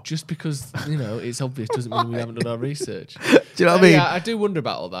year ago. Just because, it's obvious doesn't mean we haven't done our research. Do you know what I mean? Yeah, I do wonder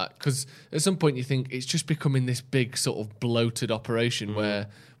about all that, because at some point you think it's just becoming this big sort of bloated operation where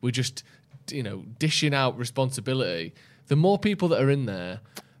we're just, dishing out responsibility. The more people that are in there,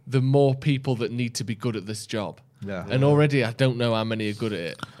 the more people that need to be good at this job. Yeah. And already I don't know how many are good at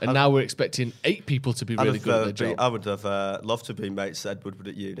it. And now we're expecting 8 people to be really good at their job. I would have loved to be mates Ed Woodward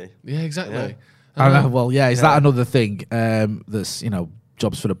at uni. Yeah, exactly. Yeah. Is that another thing? That's,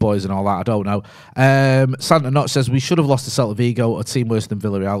 jobs for the boys and all that, I don't know. Santa Notch says we should have lost to Celta Vigo, a team worse than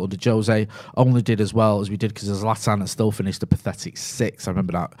Villarreal under Jose. Only did as well as we did because Zlatan had still finished a pathetic 6. I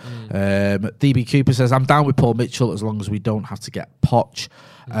remember that. DB Cooper says I'm down with Paul Mitchell as long as we don't have to get Poch.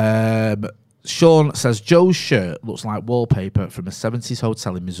 Sean says Joe's shirt looks like wallpaper from a 70s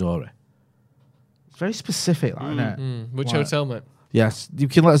hotel in Missouri. It's very specific, isn't it? Which hotel, mate? Yes, you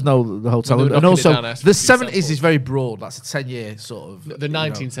can let us know the hotel. Well, and also, down, the 70s is very broad. That's a 10-year sort of... The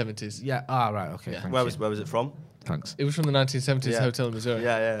 1970s. Yeah, right, okay. Yeah. Where was it from? Thanks. It was from the 1970s hotel in Missouri.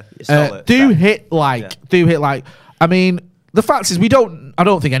 Yeah. Do hit like. I mean, the fact is, I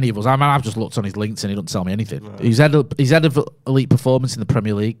don't think any of us, I've just looked on his LinkedIn, he doesn't tell me anything. Right. He's head of elite performance in the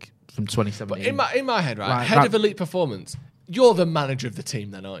Premier League from 2017. But in my head, right, head of elite performance... You're the manager of the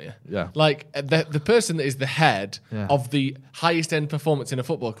team then, aren't you? Yeah. Like, the person that is the head of the highest end performance in a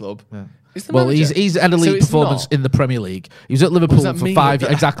football club is the manager. Well, he's an elite performance in the Premier League. He was at Liverpool for 5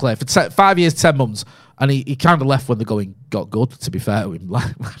 years. Exactly. For 5 years, 10 months. And he kind of left when the going got good, to be fair to him.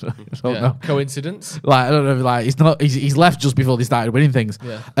 I don't know. Coincidence? I don't know. He's left just before they started winning things.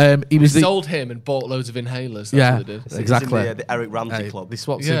 Yeah. He sold him and bought loads of inhalers. That's what they did. Exactly. The Eric Ramsey club. They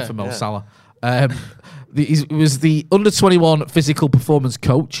swapped him for Mo Salah. He was the under-21 physical performance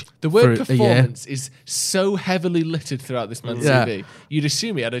coach. The word performance is so heavily littered throughout this man's CV. You'd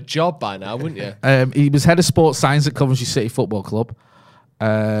assume he had a job by now, wouldn't you? He was head of sports science at Coventry City Football Club.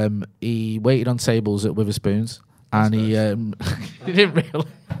 He waited on tables at Witherspoons. And he didn't really...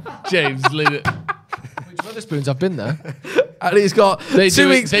 James, leave it. Witherspoons, I've been there. And he's got they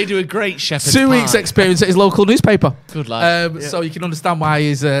do a great shepherd's 2 weeks experience at his local newspaper. Good lad. So you can understand why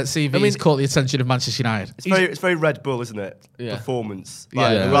his CV has caught the attention of Manchester United. It's very Red Bull, isn't it? Yeah. Performance.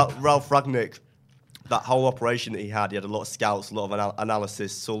 Ralph Ragnick, that whole operation that he had a lot of scouts, a lot of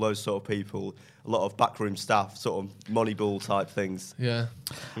analysis, all those sort of people, a lot of backroom staff, sort of Moneyball type things. Yeah.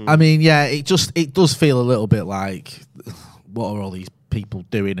 I mean, it does feel a little bit like, what are all these people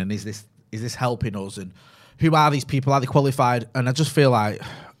doing, and is this helping us, and who are these people? Are they qualified? And I just feel like,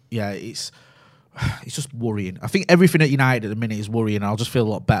 it's just worrying. I think everything at United at the minute is worrying, and I'll just feel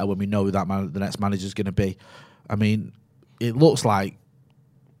a lot better when we know who the next manager is going to be. I mean, it looks like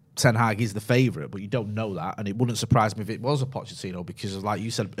Ten Hag is the favourite, but you don't know that, and it wouldn't surprise me if it was a Pochettino, because like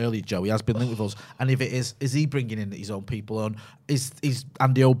you said earlier, Joe, he has been linked with us, and if it is he bringing in his own people on? Is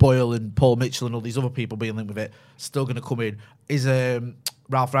Andy O'Boyle and Paul Mitchell and all these other people being linked with it still going to come in? Is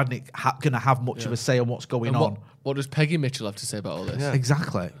Ralph Ragnick going to have much of a say on what's going on? What does Peggy Mitchell have to say about all this? Yeah.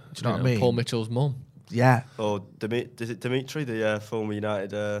 Exactly. Do you know what I mean? Paul Mitchell's mum. Yeah. Or is it Dimitri, the former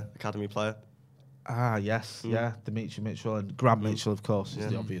United academy player? Yes. Yeah. Dimitri Mitchell and Grant Mitchell, of course, is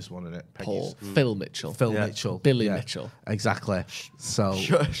the obvious one, isn't it? Phil Mitchell. Phil Mitchell. Billy Mitchell. Exactly. So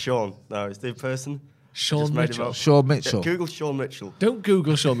Sean. No, it's the person. Sean Mitchell. Sean Mitchell. Google Sean Mitchell. Don't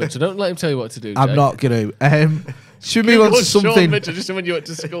Google Sean Mitchell. Don't let him tell you what to do. I'm not going to. Should we move on to something? Sean Mitchell, just someone you went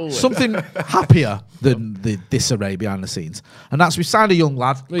to school with. Something happier than the disarray behind the scenes, and that's we signed a young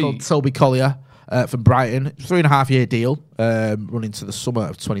lad called Toby Collier from Brighton, 3.5-year deal, running to the summer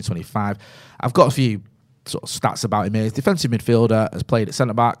of 2025. I've got a few sort of stats about him here. He's defensive midfielder, has played at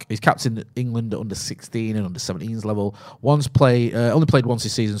centre back. He's captained England at under 16 and under 17s level. Only played once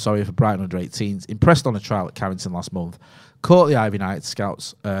this season, for Brighton under 18s. Impressed on a trial at Carrington last month. Caught the Ivy United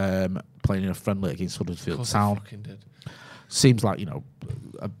scouts playing in a friendly against Huddersfield Town. Seems like,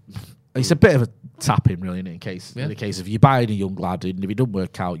 he's a bit of a tap him, really, in the case of you buying a young lad, and if he doesn't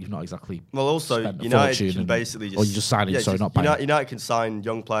work out, you've not exactly. Well, also spent a United fortune can basically or you just sign him, not buying. United can sign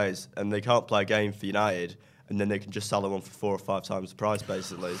young players, and they can't play a game for United, and then they can just sell them on for 4 or 5 times the price,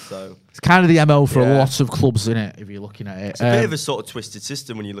 basically. So it's kind of the MO for a lot of clubs, isn't it? If you're looking at it, it's a bit of a sort of twisted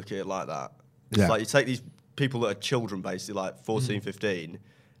system when you look at it like that. It's like you take these people that are children, basically, like 14, 15.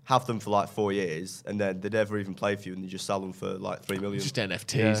 Have them for like 4 years, and then they never even play for you, and you just sell them for like 3 million. Just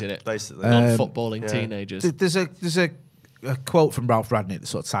NFTs, isn't it? Basically, non-footballing teenagers. There's a quote from Ralph Ragnick that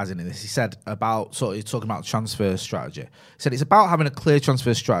sort of ties into this. He said about he's talking about transfer strategy. He said it's about having a clear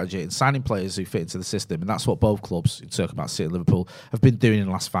transfer strategy and signing players who fit into the system, and that's what both clubs, talking about City and Liverpool, have been doing in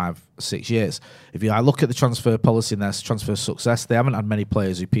the last 5-6 years. If I look at the transfer policy and their transfer success, they haven't had many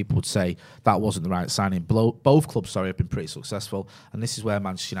players who people would say that wasn't the right signing. Both clubs, have been pretty successful, and this is where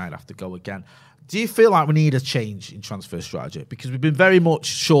Manchester United have to go again. Do you feel like we need a change in transfer strategy? Because we've been very much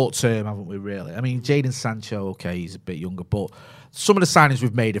short-term, haven't we, really? I mean, Jadon Sancho, okay, he's a bit younger, but some of the signings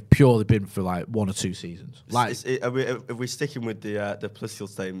we've made have purely been for like 1 or 2 seasons. Like, are we sticking with the political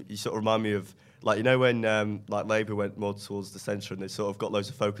statement? You sort of remind me of, like, you know when like Labour went more towards the centre and they sort of got loads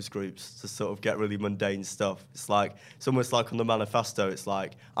of focus groups to sort of get really mundane stuff. It's like, it's almost like on the manifesto, it's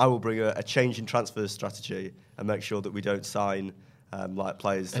like, I will bring a change in transfer strategy and make sure that we don't sign like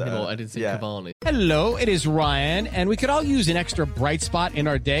players. Anymore Edinson Cavani. Hello, it is Ryan, and we could all use an extra bright spot in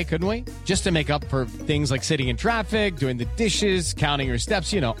our day, couldn't we? Just to make up for things like sitting in traffic, doing the dishes, counting your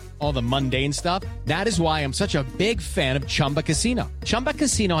steps, all the mundane stuff. That is why I'm such a big fan of Chumba Casino. Chumba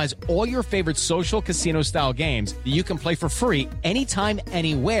Casino has all your favorite social casino-style games that you can play for free anytime,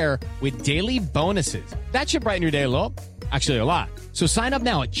 anywhere with daily bonuses. That should brighten your day a little. Actually, a lot. So sign up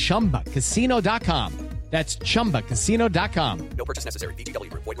now at ChumbaCasino.com. That's ChumbaCasino.com. No purchase necessary. VGW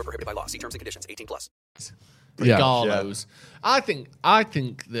Group. Void where prohibited by law. See terms and conditions. 18+. Regalos. I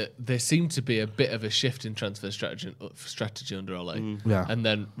think that there seemed to be a bit of a shift in transfer strategy under Ole. And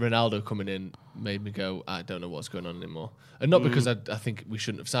then Ronaldo coming in made me go, I don't know what's going on anymore. And not because I think we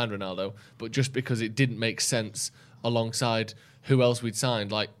shouldn't have signed Ronaldo, but just because it didn't make sense alongside who else we'd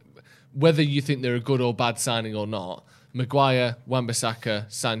signed. Like, whether you think they're a good or bad signing or not, Maguire, Wan-Bissaka,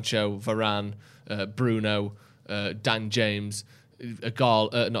 Sancho, Varane, Bruno, Dan James,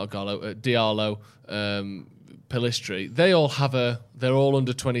 Diallo, Pellistri, they all they're all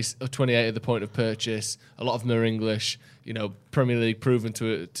under 28 at the point of purchase. A lot of them are English, Premier League proven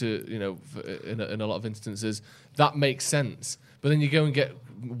to in a lot of instances. That makes sense. But then you go and get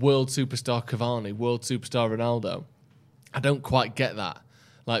world superstar Cavani, world superstar Ronaldo. I don't quite get that.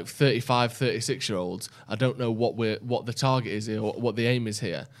 Like 35, 36-year-olds, I don't know what the target is here, or what the aim is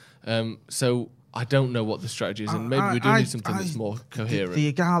here. So I don't know what the strategy is, and maybe we do need something that's more coherent.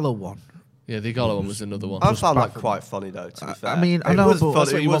 The Igalo one. Yeah, the Igalo one was another one. I found that quite funny, though, to be fair. I mean, I know, but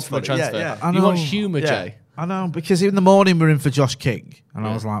that's what you want from a transfer. Yeah. You want humour, Jay. I know, because in the morning we're in for Josh King, and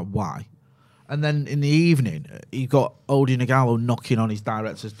I was like, why? And then in the evening, he got Odi Igalo knocking on his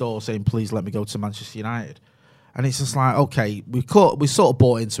director's door saying, please let me go to Manchester United. And it's just like, okay, we sort of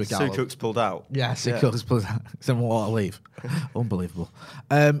bought into Igalo. Sue Cook's pulled out. Yeah, Sue Cook's pulled out. He said, well, I'll leave. Unbelievable.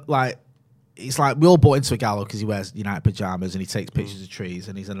 It's like we all bought into Igalo because he wears United pyjamas and he takes pictures of trees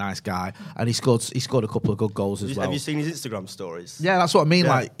and he's a nice guy and he scored a couple of good goals as well. Have you seen his Instagram stories? Yeah, that's what I mean.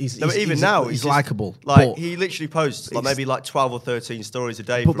 Yeah. Like he's likable. Like he literally posts like maybe like 12 or 13 stories a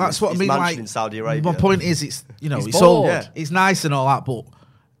day. But that's what I mean. Like in Saudi Arabia. My point is, it's it's nice and all that, but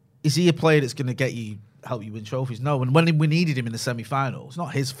is he a player that's going to help you win trophies? No. And when we needed him in the semi-final, it's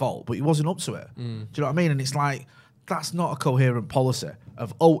not his fault, but he wasn't up to it. Do you know what I mean? And it's like, that's not a coherent policy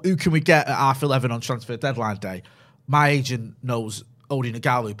of, who can we get at 11:30 on transfer deadline day? My agent knows Odi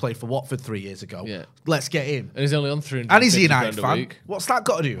Igalo, who played for Watford 3 years ago. Yeah. Let's get him. And he's only on 300. And he's a United fan. What's that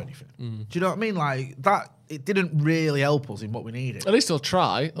got to do with anything? Do you know what I mean? Like, that, it didn't really help us in what we needed. At least he'll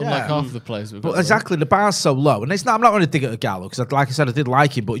try, unlike half of the players we've got. But exactly, the bar's so low. And I'm not going to dig at Igalo, because like I said, I did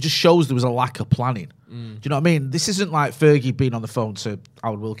like him, but it just shows there was a lack of planning. Do you know what I mean? This isn't like Fergie being on the phone to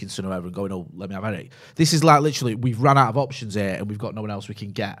Howard Wilkinson or whoever and going, let me have a headache. This is like literally, we've run out of options here and we've got no one else we can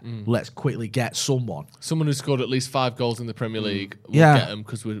get. Let's quickly get someone. Someone who scored at least 5 goals in the Premier League. We'll get them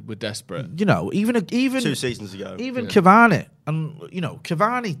because we're desperate. Even 2 seasons ago. Even Cavani. And,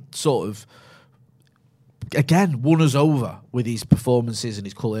 Cavani sort of, again, won us over with his performances and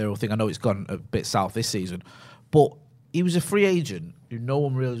his cool hero thing. I know it's gone a bit south this season, but he was a free agent who no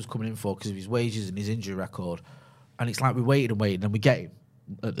one really was coming in for because of his wages and his injury record. And it's like we waited and we get him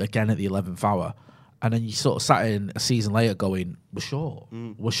again at the 11th hour. And then you sort of sat in a season later going, we're short.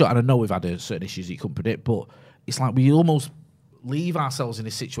 We're short. And I know we've had certain issues that you couldn't predict, but it's like we almost leave ourselves in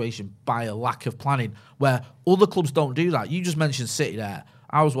this situation by a lack of planning where other clubs don't do that. You just mentioned City there.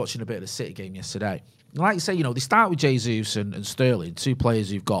 I was watching a bit of the City game yesterday. Like you say, they start with Jesus and Sterling, two players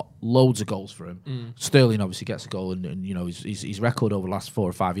who've got loads of goals for him. Sterling obviously gets a goal, and his record over the last 4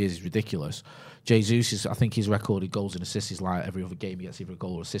 or 5 years is ridiculous. Jesus I think his record in goals and assists is like every other game he gets either a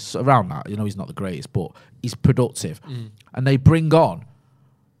goal or assist. So around that, he's not the greatest, but he's productive. And they bring on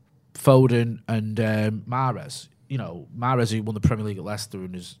Foden and Mahrez. Mahrez, who won the Premier League at Leicester,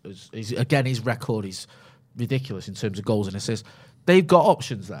 and his record is ridiculous in terms of goals and assists. They've got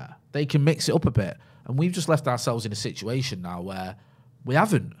options there. They can mix it up a bit. And we've just left ourselves in a situation now where we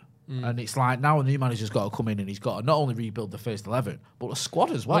haven't. And it's like now a new manager's got to come in and he's got to not only rebuild the first 11, but the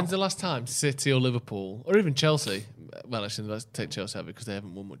squad as well. When's the last time City or Liverpool, or even Chelsea, well, actually, let's take Chelsea out because they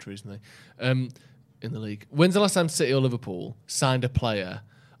haven't won much recently, in the league. When's the last time City or Liverpool signed a player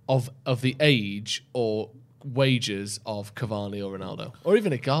of the age or wages of Cavani or Ronaldo or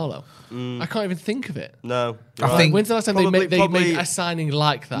even Ighalo? I can't even think of it. No, I think when's the last time they made a signing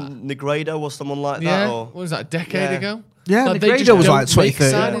like that? Negredo or someone like that. Yeah, or what was that? A decade ago? Yeah, they just Negredo was don't like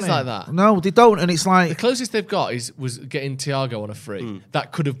 2030. make signings like that. No, they don't, and it's like The closest they've got was getting Thiago on a free.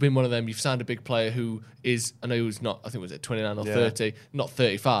 That could have been one of them. You've signed a big player who is, I know he was not, I think was it 29 or 30, not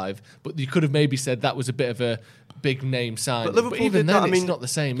 35, but you could have maybe said that was a bit of a big name signing. But Liverpool even did then, that. it's not the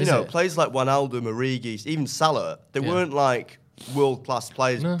same, is it? Players like Wijnaldum, Origi, even Salah, they weren't like world-class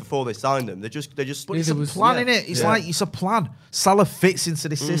players before they signed them. They just. But it's a plan, innit? It's like it's a plan. Salah fits into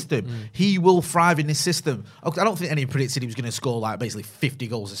the system. He will thrive in this system. Okay, I don't think anyone predicted he was going to score like basically 50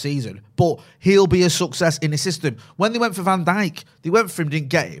 goals a season, but he'll be a success in the system. When they went for Van Dijk, they went for him, didn't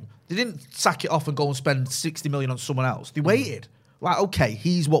get him. They didn't sack it off and go and spend 60 million on someone else. They waited. Like, okay,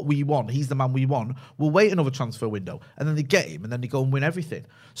 he's what we want. He's the man we want. We'll wait another transfer window. And then they get him, and then they go and win everything.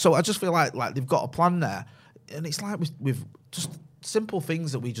 So I just feel like they've got a plan there. And it's like with just simple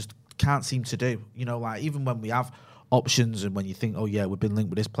things that we just can't seem to do. Like even when we have options and when you think, oh, yeah, we've been linked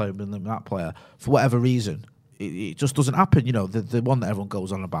with this player, we've been linked with that player, for whatever reason, it just doesn't happen. The one that everyone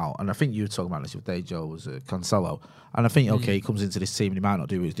goes on about, and I think you were talking about this with Dave Joe, was Cancelo. And I think, okay, he comes into this team and he might not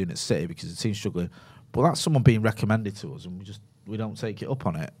do what he's doing at City because the team's struggling. But that's someone being recommended to us, and we don't take it up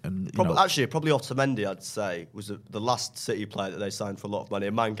on it. And probably Otamendi, I'd say, was the last City player that they signed for a lot of money,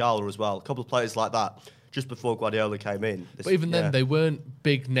 and Mangala as well. A couple of players like that just before Guardiola came in. But even then, they weren't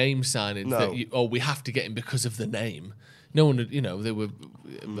big name signings. No. We have to get him because of the name. No one, they were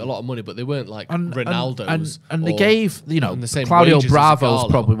a lot of money, but they weren't like Ronaldo's. And they gave, the same Claudio wages as Bravo's Ighalo.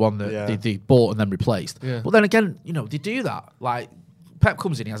 probably one that they bought and then replaced. Yeah. But then again, they do that. Like, Pep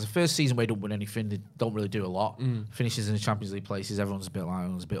comes in, he has a first season where he don't win anything, they don't really do a lot. Finishes in the Champions League places, everyone's a bit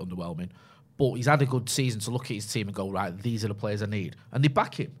underwhelming. But he's had a good season to look at his team and go, right, these are the players I need. And they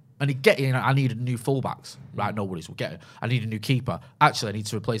back him. And they get in, I need new fullbacks. Right, no worries, we'll get it. I need a new keeper. Actually, I need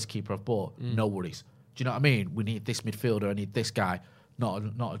to replace the keeper I've bought. No worries. Do you know what I mean? We need this midfielder, I need this guy. Not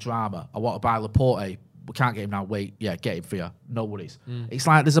a drama. I want to buy Laporte. We can't get him now. Wait, get him for you. No worries. It's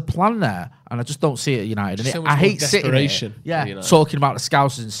like there's a plan there, and I just don't see it at United. And I hate sitting here, talking about the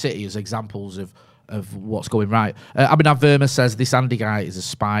Scousers and City as examples of what's going right. Abhinav Verma says this Andy guy is a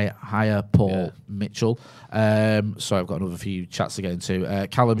spy. Hire Paul Mitchell. Sorry, I've got another few chats to get into.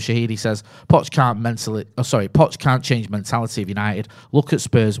 Callum Shahidi says Poch can't change mentality of United. Look at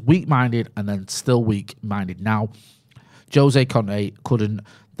Spurs, weak-minded and then still weak-minded now. Jose Conte couldn't.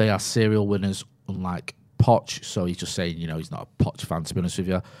 They are serial winners, unlike Poch. So he's just saying, he's not a Poch fan, to be honest with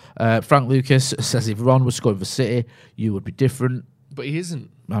you. Frank Lucas says if Ron was scoring for City, you would be different. But he isn't.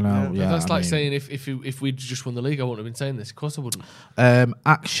 I know, That's saying if we'd just won the league, I wouldn't have been saying this. Of course I wouldn't.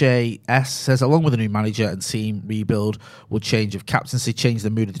 Akshay S says, along with a new manager and team rebuild would change if captaincy changed the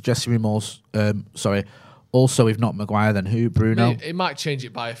mood of the dressing room. Also, if not Maguire, then who? Bruno? It might change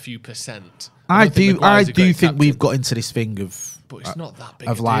it by a few percent. I do think we've got into this thing of... But it's not that big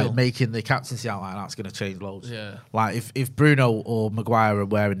of a like deal. Making the captaincy out like that's going to change loads. Yeah. Like if Bruno or Maguire are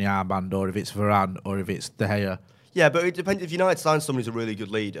wearing the armband, or if it's Varane, or if it's De Gea. Yeah, but it depends. If United sign someone who's a really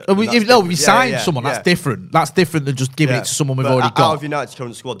good leader. If you sign someone, that's different. That's different than just giving it to someone we've already got. Out of United's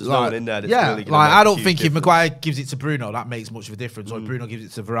current squad, there's no one in there that's really good. I don't think if Maguire gives it to Bruno, that makes much of a difference, or if Bruno gives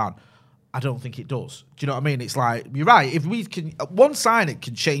it to Varane. I don't think it does. Do you know what I mean? It's like, you're right. If we can, one signing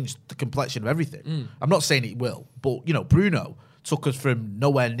can change the complexion of everything. I'm not saying it will, but Bruno took us from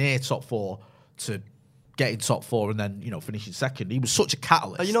nowhere near top four to getting top four and then finishing second. He was such a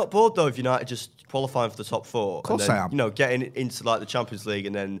catalyst. Are you not bored though of United just qualifying for the top four? Of course and then, I am. Getting into like the Champions League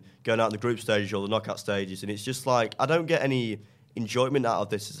and then going out in the group stages or the knockout stages, and it's just like I don't get any enjoyment out of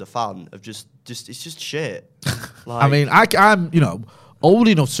this as a fan. Of just it's just shit. I mean, I'm old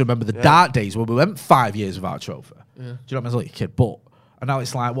enough to remember the dark days when we went 5 years without a trophy. Do you know what I mean? As a little kid, and now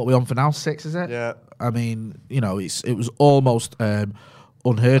it's like, what we on for now? 6, is it? Yeah. I mean, it was almost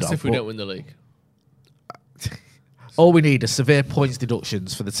unheard of. If we don't win the league. All we need are severe points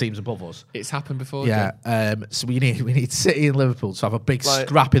deductions for the teams above us. It's happened before. Yeah. So we need City and Liverpool to have a big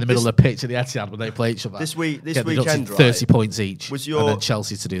scrap in the middle of the pitch at the Etihad when they play each other. This weekend, 30 points each. And then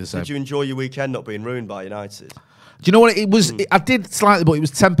Chelsea to do the same. Did you enjoy your weekend not being ruined by United? Do you know what it was? I did slightly, but it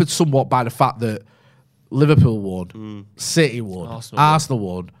was tempered somewhat by the fact that Liverpool won, City won, Arsenal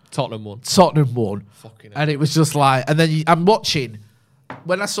won, Tottenham won. And it was just like, and then I'm watching.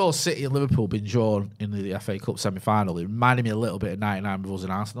 When I saw City and Liverpool being drawn in the FA Cup semi-final, it reminded me a little bit of 99 with us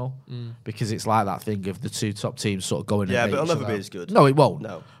and Arsenal, because it's like that thing of the two top teams sort of going. Yeah, but it'll never be as good. No, it won't.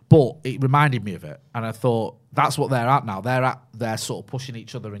 No, but it reminded me of it, and I thought that's what they're at now. They're sort of pushing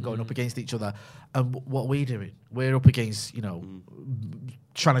each other and going up against each other. And what are we doing? We're up against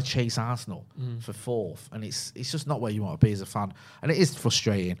trying to chase Arsenal for 4th, and it's just not where you want to be as a fan, and it is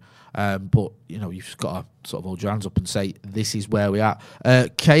frustrating. But you've got to sort of hold your hands up and say this is where we're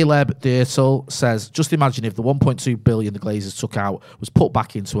at. Caleb Dirtle says, just imagine if the 1.2 billion the Glazers took out was put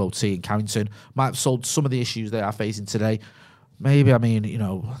back into OT and Carrington, might have solved some of the issues they are facing today. Maybe, I mean,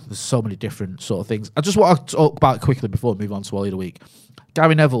 there's so many different sort of things. I just want to talk about it quickly before we move on to Wally of the Week.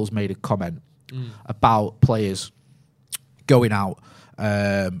 Gary Neville's made a comment about players going out.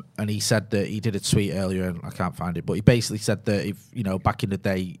 And he said that he did a tweet earlier, and I can't find it, but he basically said that if back in the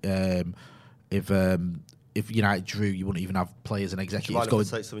day, if United drew, you wouldn't even have players and executives going.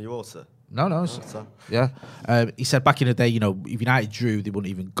 Take some of your water. No. Yeah. He said back in the day, if United drew, they wouldn't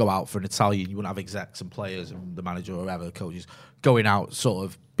even go out for an Italian. You wouldn't have execs and players and the manager or whoever, coaches going out, sort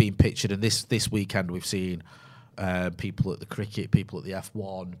of being pictured. And this weekend we've seen people at the cricket, people at the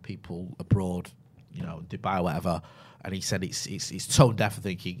F1, people abroad, Dubai or whatever. And he said it's tone deaf, I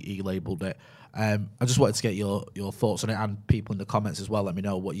think he labelled it. I just wanted to get your thoughts on it, and people in the comments as well. Let me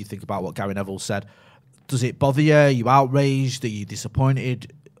know what you think about what Gary Neville said. Does it bother you? Are you outraged? Are you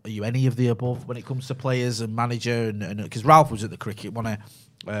disappointed? Are you any of the above when it comes to players and manager? And because Ralph was at the cricket,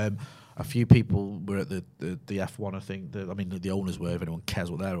 a few people were at the F1, I think. The owners were. If anyone cares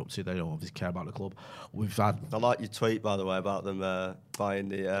what they're up to, they don't obviously care about the club. We've had. I like your tweet, by the way, about them buying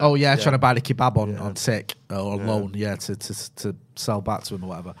the. Trying to buy the kebab on tick or on loan, to sell back to him or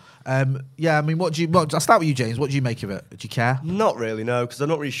whatever. I'll start with you, James. What do you make of it? Do you care? Not really, no, because I'm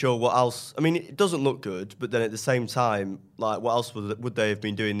not really sure what else. I mean, it doesn't look good, but then at the same time, like, what else would they have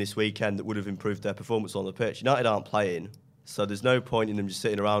been doing this weekend that would have improved their performance on the pitch? United aren't playing. So there's no point in them just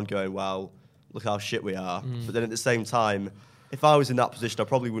sitting around going, well, look how shit we are. But then at the same time, if I was in that position, I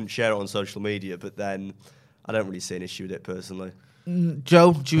probably wouldn't share it on social media. But then I don't really see an issue with it personally.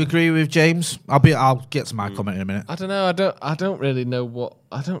 Joe, do you agree with James? I'll get to my comment in a minute. I don't know. I don't really know what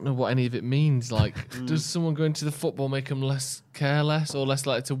any of it means. Like, does someone going to the football make them less careless or less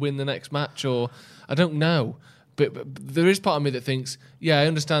likely to win the next match? Or I don't know. But there is part of me that thinks, I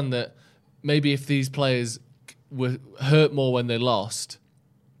understand that maybe if these players were hurt more when they lost,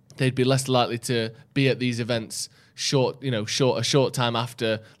 they'd be less likely to be at these events a short time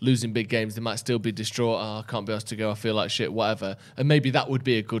after losing big games. They might still be distraught. I can't be asked to go. I feel like shit, whatever. And maybe that would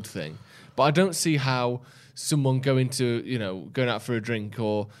be a good thing. But I don't see how someone going out for a drink,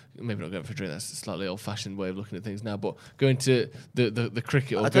 or maybe not going for a drink, that's a slightly old-fashioned way of looking at things now, but going to the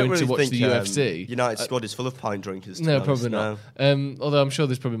cricket or going to watch the UFC. United squad is full of pint drinkers. No, probably not. Although I'm sure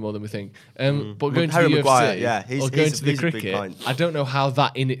there's probably more than we think. But going to the UFC or going to the cricket, I don't know how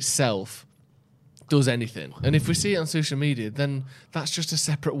that in itself does anything. And if we see it on social media, then that's just a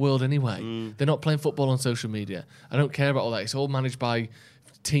separate world anyway. They're not playing football on social media. I don't care about all that. It's all managed by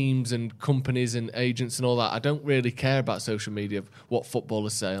teams and companies and agents and all that. I don't really care about social media, what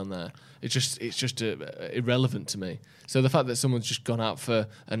footballers say on there. It's just irrelevant to me. So the fact that someone's just gone out for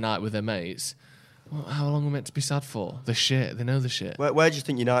a night with their mates, well, how long are we meant to be sad for? The shit. They know the shit. Where do you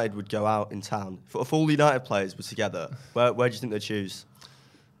think United would go out in town? If all the United players were together, where do you think they'd choose?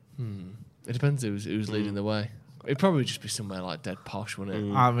 It depends who's leading the way. It'd probably just be somewhere like dead posh, wouldn't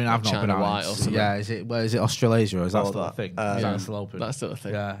it? I mean, I've not China been out. White or something. Yeah, is it Australasia or is that still a thing? That's still open. That's still a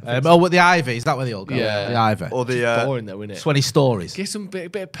thing. Yeah. With the Ivy, is that where they all go? Yeah. The Ivy. Or the boring though, isn't it? 20 stories. Get some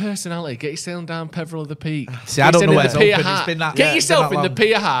bit of personality. Get yourself down Peveril of the Peak. See, I don't know where it's open. It's been that. Get yourself in the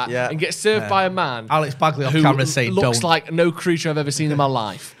Pia hat and get served by a man. Alex Bagley off camera saying, looks don't. like no creature I've ever seen in my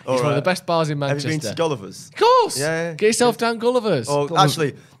life. It's one of the best bars in Manchester. Have you been to Gulliver's? Of course. Yeah. Get yourself down Gulliver's.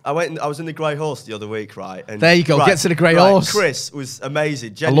 Actually, I was in the Grey Horse the other week, right? And there you go. Get to the Grey Horse. Chris was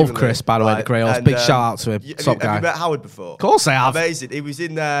amazing. I love Chris, by the way. The Grey Horse. Big shout out to him. Top guy. Have you met Howard before? Of course I have. Amazing. He was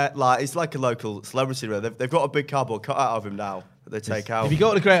in there. It's like a local celebrity. Really. They've got a big cardboard cut out of him now. they take out. Have you got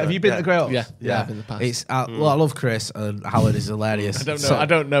to the Grey? Have you been to the Grey Oaks? Yeah, in the past. It's well, I love Chris and Howard is hilarious. I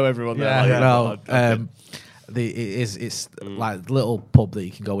don't know everyone there. It's like a little pub that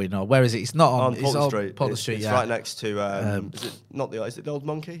you can go in. Or where is it? It's not on Portland Street. Portland Street. It's yeah, right next to. Is it the Old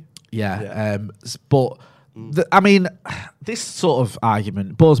Monkey? Yeah. But I mean, this sort of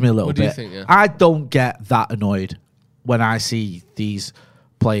argument bores me a little What bit. do you think? Yeah? I don't get that annoyed when I see these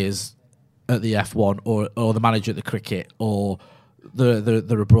players at the F1 or the manager at the cricket or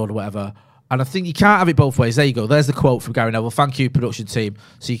they're abroad or whatever. And I think you can't have it both ways. There you go. There's the quote from Gary Neville. Thank you, production team.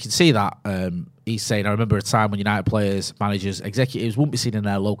 So you can see that he's saying, I remember a time when United players, managers, executives wouldn't be seen in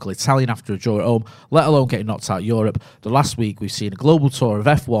their local Italian after a draw at home, let alone getting knocked out Europe. The last week we've seen a global tour of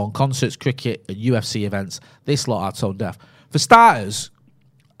F1, concerts, cricket and UFC events. This lot are tone deaf. For starters,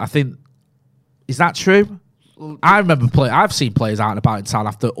 I think, is that true? I remember I've seen players out and about in town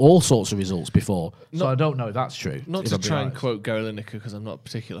after all sorts of results before, so I don't know if that's true. Not to try and quote Gary Lineker because I'm not a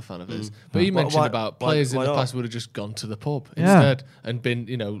particular fan of his, but you mentioned about players in the past would have just gone to the pub instead and been,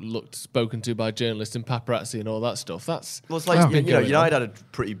 spoken to by journalists and paparazzi and all that stuff. It's like United had a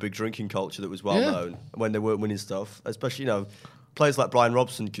pretty big drinking culture that was well known when they weren't winning stuff. Especially players like Brian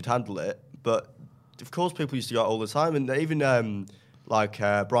Robson could handle it, but of course people used to go out all the time, and they even.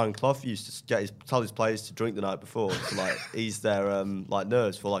 Brian Clough used to tell his players to drink the night before to ease their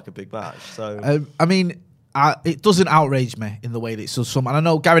nerves for a big match. So it doesn't outrage me in the way that it does some. And I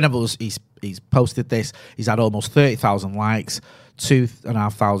know Gary Neville he's posted this. He's had almost 30,000 likes,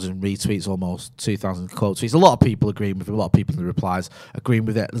 2,500 retweets, almost 2,000 quotes. So there's a lot of people agreeing with it. A lot of people in the replies agreeing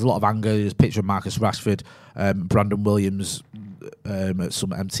with it. There's a lot of anger. There's a picture of Marcus Rashford, Brandon Williams at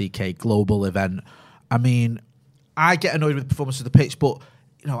some MTK global event. I mean, I get annoyed with the performance of the pitch, but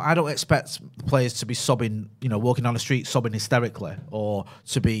I don't expect the players to be sobbing, walking down the street sobbing hysterically, or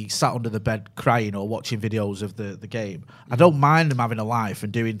to be sat under the bed crying or watching videos of the game. I don't mind them having a life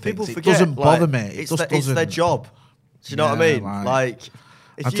and doing things. It doesn't bother me. It's their job. Do you know what I mean?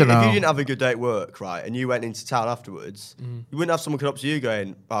 If you didn't have a good day at work, right, and you went into town afterwards, you wouldn't have someone come up to you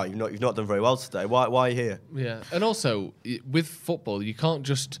going, "Oh, you've not done very well today. Why are you here?" Yeah, and also with football, you can't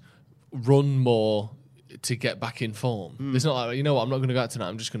just run more to get back in form. It's not like, I'm not going to go out tonight,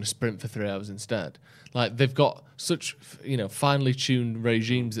 I'm just going to sprint for 3 hours instead. They've got such, finely tuned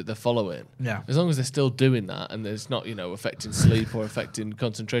regimes that they're following. Yeah. As long as they're still doing that and it's not, affecting sleep or affecting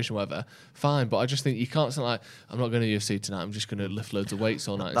concentration, whatever, fine. But I just think you can't say I'm not going to UFC tonight, I'm just going to lift loads of weights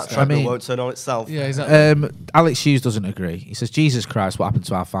all night. That treadmill won't turn on itself. Yeah, exactly. Alex Hughes doesn't agree. He says, Jesus Christ, what happened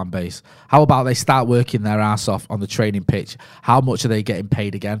to our fan base? How about they start working their ass off on the training pitch? How much are they getting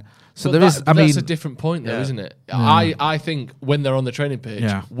paid again? So that's a different point, though, isn't it? I think when they're on the training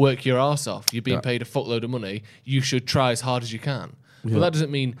pitch, work your arse off. You're being paid a fuckload of money. You should try as hard as you can. But that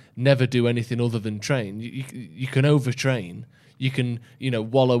doesn't mean never do anything other than train. You can overtrain. You can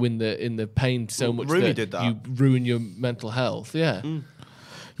wallow in the pain so much Rumi that did that. you ruin your mental health. Yeah.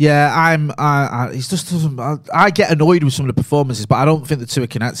 Yeah, it just doesn't. I get annoyed with some of the performances, but I don't think the two are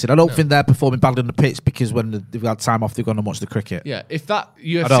connected. I don't think they're performing badly on the pitch because when they've had time off, they've gone and watched the cricket. Yeah, if that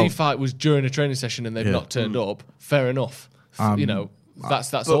UFC fight was during a training session and they've not turned up, fair enough.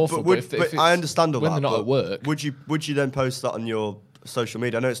 That's awful. But I understand all when that. When they're not at work, would you then post that on your social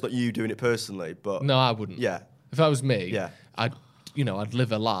media? I know it's not you doing it personally, but no, I wouldn't. Yeah, if that was me, yeah, I'd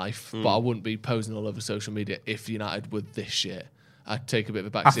live a life, but I wouldn't be posing all over social media if United were this shit. I'd take a bit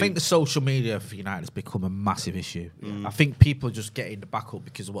of a backseat. I think the social media for United has become a massive issue. I think people are just getting the backup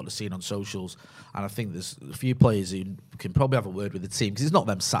because of what they're seeing on socials, and I think there's a few players who can probably have a word with the team because it's not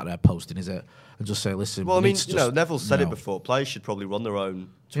them sat there posting, is it? And just say, listen. Well, I mean, Neville said it before. Players should probably run their own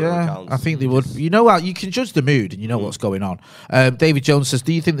Twitter accounts. I think they would. You know what? You can judge the mood and you know what's going on. David Jones says,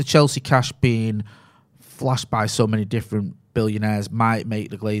 "Do you think the Chelsea cash being flashed by so many different billionaires might make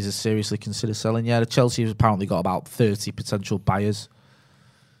the Glazers seriously consider selling?" Yeah, the Chelsea has apparently got about 30 potential buyers.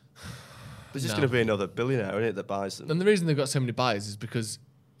 There's just going to be another billionaire, isn't it, that buys them? And the reason they've got so many buyers is because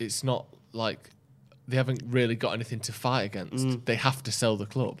it's not like they haven't really got anything to fight against. They have to sell the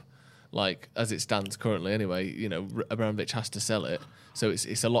club. As it stands currently anyway, Abramovich has to sell it. So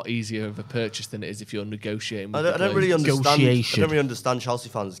it's a lot easier of a purchase than it is if you're negotiating with I don't really understand Chelsea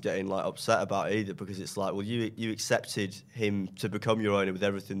fans getting upset about it either, because it's like, well, you accepted him to become your owner with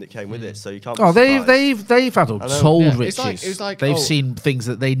everything that came with it, so you can't. Oh, they've had untold riches. It's like they've seen things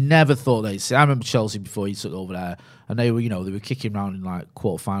that they never thought they'd see. I remember Chelsea before he took over there, and they were they were kicking around in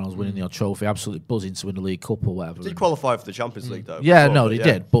quarterfinals, winning the odd trophy, absolutely buzzing to win the League Cup or whatever. Did qualify for the Champions League though? Yeah, they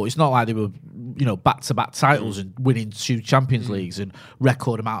did, but it's not like they were back-to-back titles and winning 2 Champions Leagues and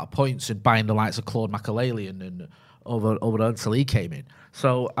record amount of points and buying the likes of Claude Makelele and over until he came in.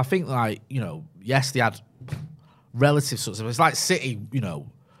 So I think yes, they had relative success. It's like City,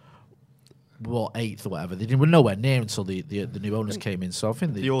 8th or whatever. They were nowhere near until the new owners came in. So I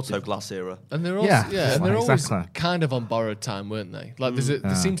think the auto glass era. And they're also, and they're always kind of on borrowed time, weren't they? Like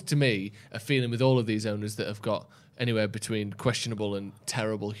there seems to me a feeling with all of these owners that have got anywhere between questionable and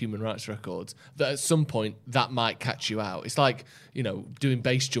terrible human rights records, that at some point that might catch you out. It's like, doing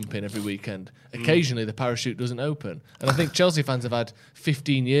base jumping every weekend. Occasionally the parachute doesn't open. And I think Chelsea fans have had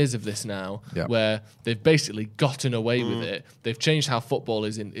 15 years of this now, where they've basically gotten away with it. They've changed how football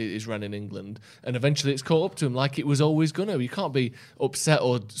is run in England, and eventually it's caught up to them like it was always going to. You can't be upset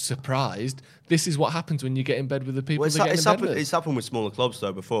or surprised. This is what happens when you get in bed with the people that get in bed with. It's happened with smaller clubs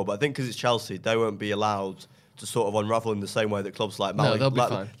though before, but I think because it's Chelsea, they won't be allowed to sort of unravel in the same way that clubs like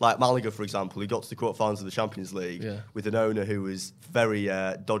Malaga, like Malaga, for example, who got to the quarterfinals of the Champions League with an owner who was very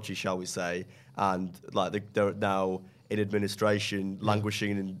dodgy, shall we say, and they're now in administration,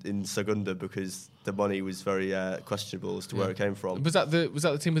 languishing in Segunda because the money was very questionable as to where it came from. Was that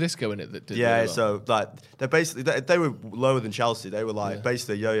the team with Isco in it that did? Yeah, so they're basically they were lower than Chelsea. They were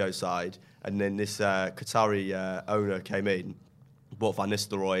basically a yo-yo side, and then this Qatari owner came in. Bought Van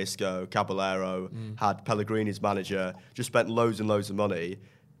Nistelrooy, Isco, Caballero, had Pellegrini's manager, just spent loads and loads of money.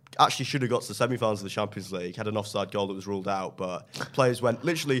 Actually should have got to the semi-finals of the Champions League, had an offside goal that was ruled out, but players went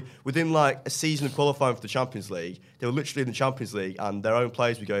literally within a season of qualifying for the Champions League, they were literally in the Champions League and their own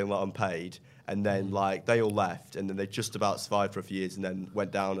players were going unpaid. And then they all left, and then they just about survived for a few years, and then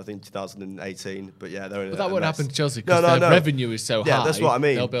went down. I think 2018 . But they're in. But that won't happen to Chelsea because their revenue is so high. Yeah, that's what I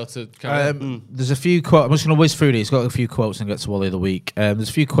mean. They'll be able to carry on. There's a few quotes. I'm just going to whiz through these. Got a few quotes and get to Wally of the week. There's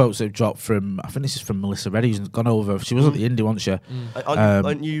a few quotes that have dropped from. I think this is from Melissa Reddy, who's gone over. She was at the Indie, wasn't she?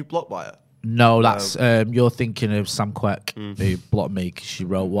 Aren't you blocked by it? No, that's you're thinking of Sam Queck, who blocked me because she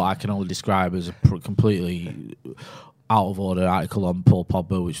wrote what I can only describe as a completely out of order article on Paul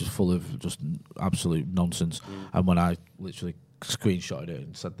Pogba, which was full of just absolute nonsense. And when I literally screenshotted it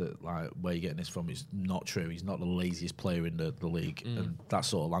and said that where you're getting this from is not true. He's not the laziest player in the league, and that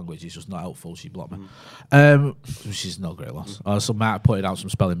sort of language is just not helpful. She blocked me, which is not a great loss. So Matt pointed out some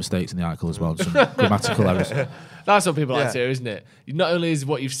spelling mistakes in the article as well, and some grammatical errors. That's what people like to hear, isn't it? Not only is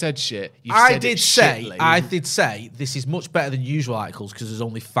what you've said shit, I did say this is much better than usual articles because there's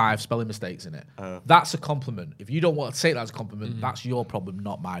only 5 spelling mistakes in it. That's a compliment. If you don't want to take that as a compliment, that's your problem,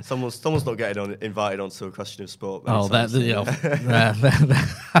 not mine. Someone's not getting invited onto a question of sport.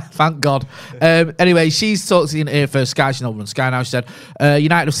 Thank God. Anyway, she's talked in here for Sky. She's over on Sky now. She said,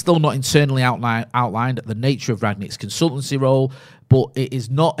 United have still not internally outlined the nature of Rangnick's consultancy role, but it is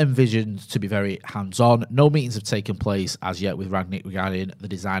not envisioned to be very hands-on. No meetings have taken place as yet with Rangnick regarding the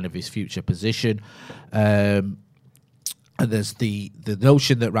design of his future position. And there's the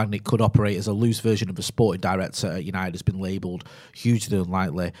notion that Rangnick could operate as a loose version of a sporting director at United has been labelled hugely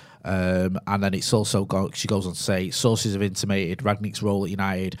unlikely. And then it's also she goes on to say, sources have intimated Rangnick's role at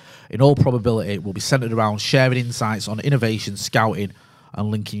United, in all probability, will be centred around sharing insights on innovation, scouting,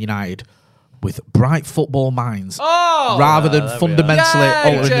 and linking United with bright football minds, rather than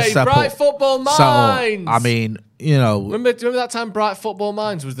fundamentally altering the setup. Bright football minds. So, I mean, remember that time Bright Football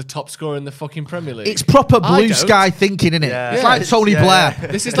Minds was the top scorer in the fucking Premier League? It's proper blue sky thinking, isn't it? Yeah. It's like Tony Blair.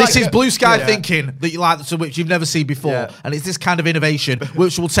 This is blue sky thinking that you which you've never seen before, and it's this kind of innovation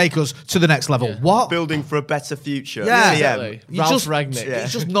which will take us to the next level. What? Building for a better future. Yeah, exactly. Ralph Rangnick.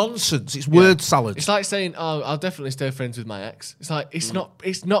 It's just nonsense. It's word salad. It's like saying, I'll definitely stay friends with my ex. It's like it's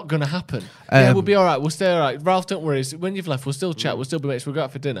not going to happen. We'll be all right. We'll stay all right. Ralph, don't worry. When you've left, we'll still chat. We'll still be mates. We'll go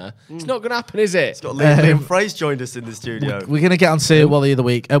out for dinner. It's not going to happen, is it? Liam Fraser joined us in the studio. We're going to get on to Wally of the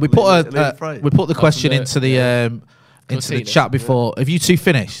week. We put the question into the chat before. Have you two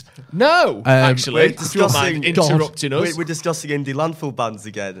finished? No, actually. We're discussing interrupting us. We're discussing indie landfill bands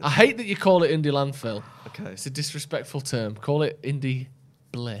again. I hate that you call it indie landfill. Okay, it's a disrespectful term. Call it indie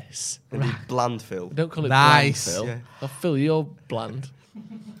bliss. Indie blandfill. Don't call it nice. blandfill. Yeah. Oh, Phil, you're bland.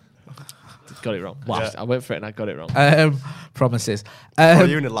 Got it wrong. Wow. I went for it and I got it wrong. Promises.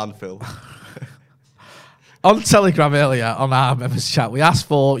 You're in a landfill. On Telegram earlier, on our members chat, we asked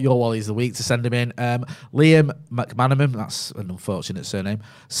for your Wallies of the week to send him in. Liam McManaman, that's an unfortunate surname,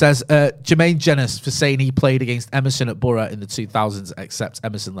 says Jermaine Jenas for saying he played against Emerson at Borough in the 2000s, except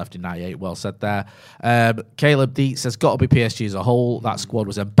Emerson left in 98. Well said there. Caleb Dietz says, got to be PSG as a whole. That squad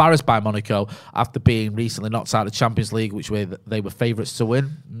was embarrassed by Monaco after being recently knocked out of the Champions League, which way they were favourites to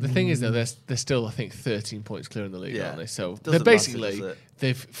win. The thing is, though, they're still, I think, 13 points clear in the league, aren't they? So they're basically,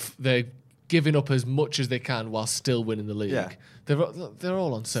 they're giving up as much as they can while still winning the league. Yeah. They're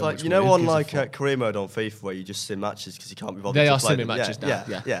all on so It's like, much. you know, money. on Who gives a like fuck? career mode on FIFA where you just sim matches because you can't be bothered They to are play simming them. matches now.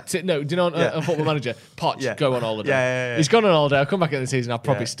 Yeah. No, do you know on Football Manager, Poch go on holiday. Yeah. He's gone on holiday. I'll come back in the season. I'll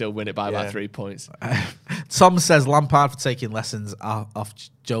probably Yeah. still win it by about 3 points. Tom says Lampard for taking lessons off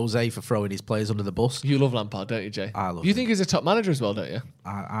Jose for throwing his players under the bus. You love Lampard, don't you, Jay? I love You him. think he's a top manager as well, don't you?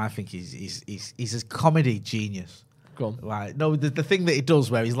 I think he's a comedy genius. Go on. Like the thing that he does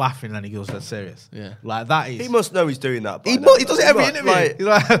where he's laughing and then he goes dead serious. Yeah. Like that is. He must know he's doing that. He does it every interview. He's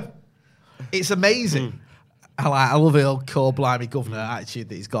like, it's amazing. I love the old core blimey governor attitude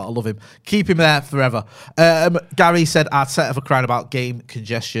that he's got. I love him. Keep him there forever. Gary said Arteta for crying about game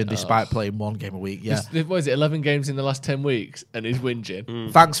congestion despite playing one game a week. Yeah. What is it, 11 games in the last 10 weeks and he's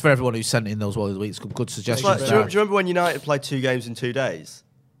whinging? Thanks for everyone who sent in those Wally of the Weeks. Good It's suggestions. like, do there. you remember when United played 2 games in 2 days?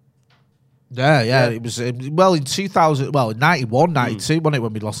 Yeah. It was in 2000. Well, in 91, 92, wasn't it?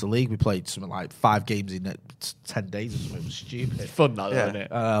 When we lost the league, we played something like 5 games in 10 days or something. It was stupid. Fun, that, Yeah. isn't it?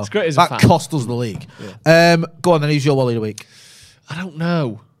 I know. It's great as a That fan. cost us the league. Go on then. Who's your Wally of the Week? I don't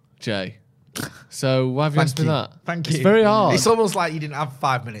know, Jay. So why have you asked me that? Thank It's you. very hard. It's almost like you didn't have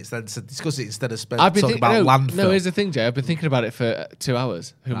 5 minutes then to discuss it instead of I've been talking thinking about landfill. No, here's the thing, Jay. I've been thinking about it for 2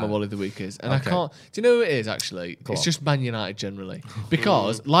 hours. Who my Wally of the Week is, and I Okay. can't. Do you know who it is? Actually, it's on. just Man United generally.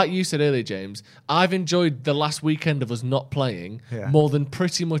 Because, like you said earlier, James, I've enjoyed the last weekend of us not playing more than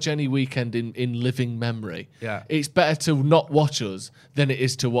pretty much any weekend in living memory. Yeah. It's better to not watch us than it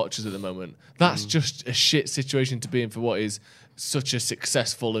is to watch us at the moment. That's just a shit situation to be in for what is such a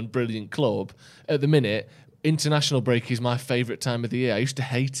successful and brilliant club. At the minute, international break is my favourite time of the year. I used to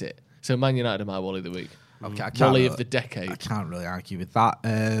hate it. So Man United are my Wally of the Week. Okay, I can't Wally really- of the decade. I can't really argue with that.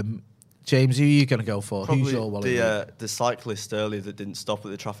 James, who are you going to go for? Probably Who's your Wally of the Week? the cyclist earlier that didn't stop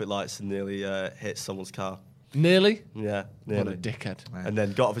at the traffic lights and nearly hit someone's car. Nearly? Yeah, What a nearly. dickhead. And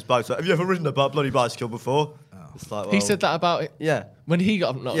then got off his bike. So, have you ever ridden a bloody bicycle before? It's like, He well, said that about it Yeah. when he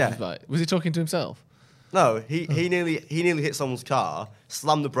got knocked Yeah. off his bike. Was he talking to himself? No, he nearly hit someone's car,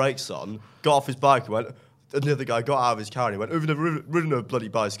 slammed the brakes on, got off his bike and went. And the other guy got out of his car and he went, "Have you never ridden a bloody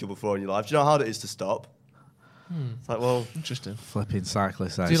bicycle before in your life? Do you know how hard it is to stop?" It's like, well, Interesting. Flipping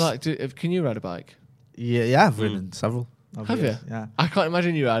cyclist. Do you like? Can you ride a bike? Yeah, I've ridden several. over Have the you? years, Yeah. I can't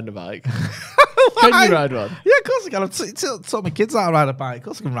imagine you riding a bike. Can you ride one? Yeah, of course I can. I've taught my kids how to ride a bike. Of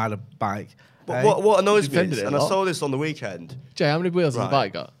course I can ride a bike. Hey? what annoys me defended is, it a and I lot. saw this on the weekend. Jay, how many wheels has the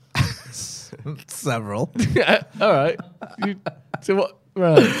bike Right. got? Several. Yeah, all right. So what?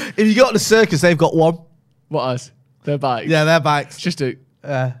 Right. If you go to the circus, they've got one. What us? Their bikes. Yeah, their bikes. It's just a.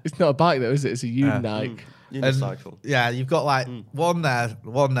 It's not a bike though, is it? It's a Unike. Unicycle. Yeah, you've got like one there,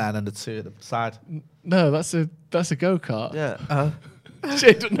 and then the 2 at the side. No, that's a go kart. Yeah.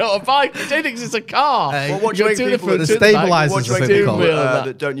 Jay doesn't know what a bike. Jay thinks it's a car. Hey, Well, what do You you got two think people different the two at back. stabilisers, What do you I make think they people call it.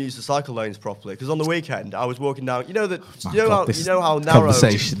 that don't use the cycle lanes properly? Because on the weekend I was walking down. You know that. My You know God, how. this You know how narrow.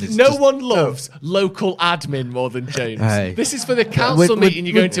 conversation is No just- one loves local admin more than James. Hey. This is for the council meeting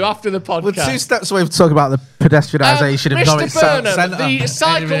you're going to after the podcast. We're 2 steps away from talking about the pedestrianisation of Mr. Norwich Burnham, Centre. the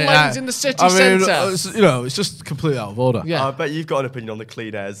cycle lanes in the city centre. It's just completely out of order. Yeah. I bet you've got an opinion on the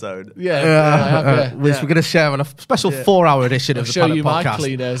clean air zone. Yeah, I have, yeah. Which we're going to share on a special 4-hour edition I'll of the show Panic you my podcast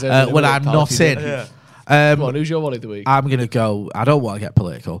clean air zone in a when minute, I'm pal, not if you in. do. Yeah. Come on, who's your Wally of the week? I'm going to go. I don't want to get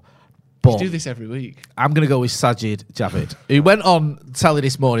political, but You do this every week. I'm going to go with Sajid Javid, who went on telly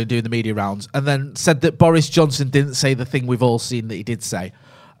this morning doing the media rounds and then said that Boris Johnson didn't say the thing we've all seen that he did say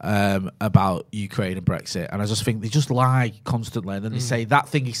about Ukraine and Brexit. And I just think they just lie constantly. And then they say that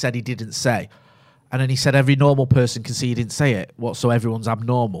thing he said he didn't say. And then he said every normal person can see he didn't say it. So everyone's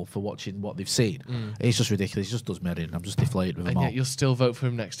abnormal for watching what they've seen. It's just ridiculous. He just does me in. I'm just deflated with And them all. yet you'll still vote for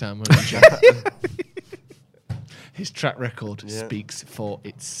him next time, won't you, Jay? His track record speaks for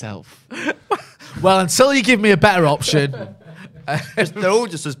itself. Well, until you give me a better option. They're all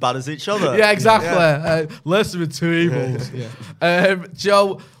just as bad as each other. Yeah, exactly. Less of 2 evils.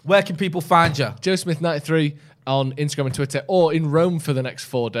 Joe, where can people find you? Joe Smith 93 on Instagram and Twitter, or in Rome for the next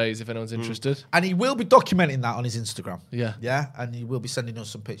 4 days if anyone's interested. And he will be documenting that on his Instagram. Yeah. Yeah, and he will be sending us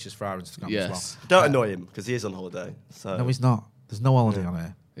some pictures for our Instagram as Yes. Don't annoy him because he is on holiday. So well. No, he's not. There's no holiday on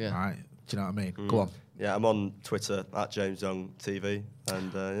here. Yeah. Right? Do you know what I mean? Go on. yeah, I'm on Twitter at James Young TV,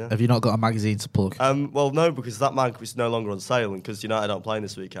 and yeah. Have you not got a magazine to plug? Well, no, because that mag is no longer on sale, and because United aren't playing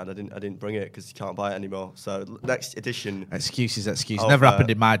this weekend, I didn't bring it because you can't buy it anymore. So next edition. Excuses. Oh, Never happened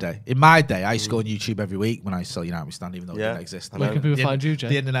in my day. In my day, I used to go on YouTube every week when I saw United We Stand, even though it Yeah. didn't exist. I Where know. can people The- find you, Jay?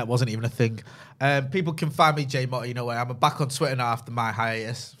 The internet wasn't even a thing. People can find me, Jay Motti, you know where I'm back on Twitter now after my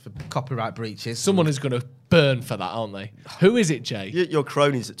hiatus for copyright breaches. Someone is going to burn for that, aren't they? Who is it, Jay? Your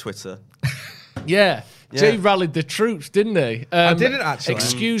cronies at Twitter. Yeah. Jay rallied the troops, didn't he? I didn't actually.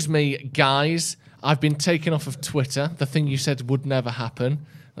 Excuse me, guys. I've been taken off of Twitter. The thing you said would never happen.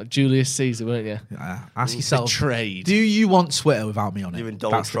 Like Julius Caesar, weren't you? Ask yourself, betrayed. Do you want Twitter without me on it? You and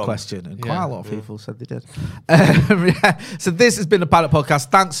Donald That's Trump. the question. And quite a lot of people said they did. So this has been the Paddock Podcast.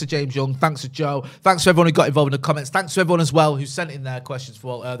 Thanks to James Young. Thanks to Joe. Thanks to everyone who got involved in the comments. Thanks to everyone as well who sent in their questions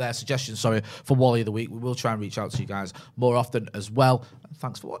for their suggestions. For Wally of the Week. We will try and reach out to you guys more often as well. And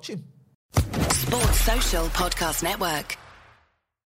thanks for watching. Sports Social Podcast Network.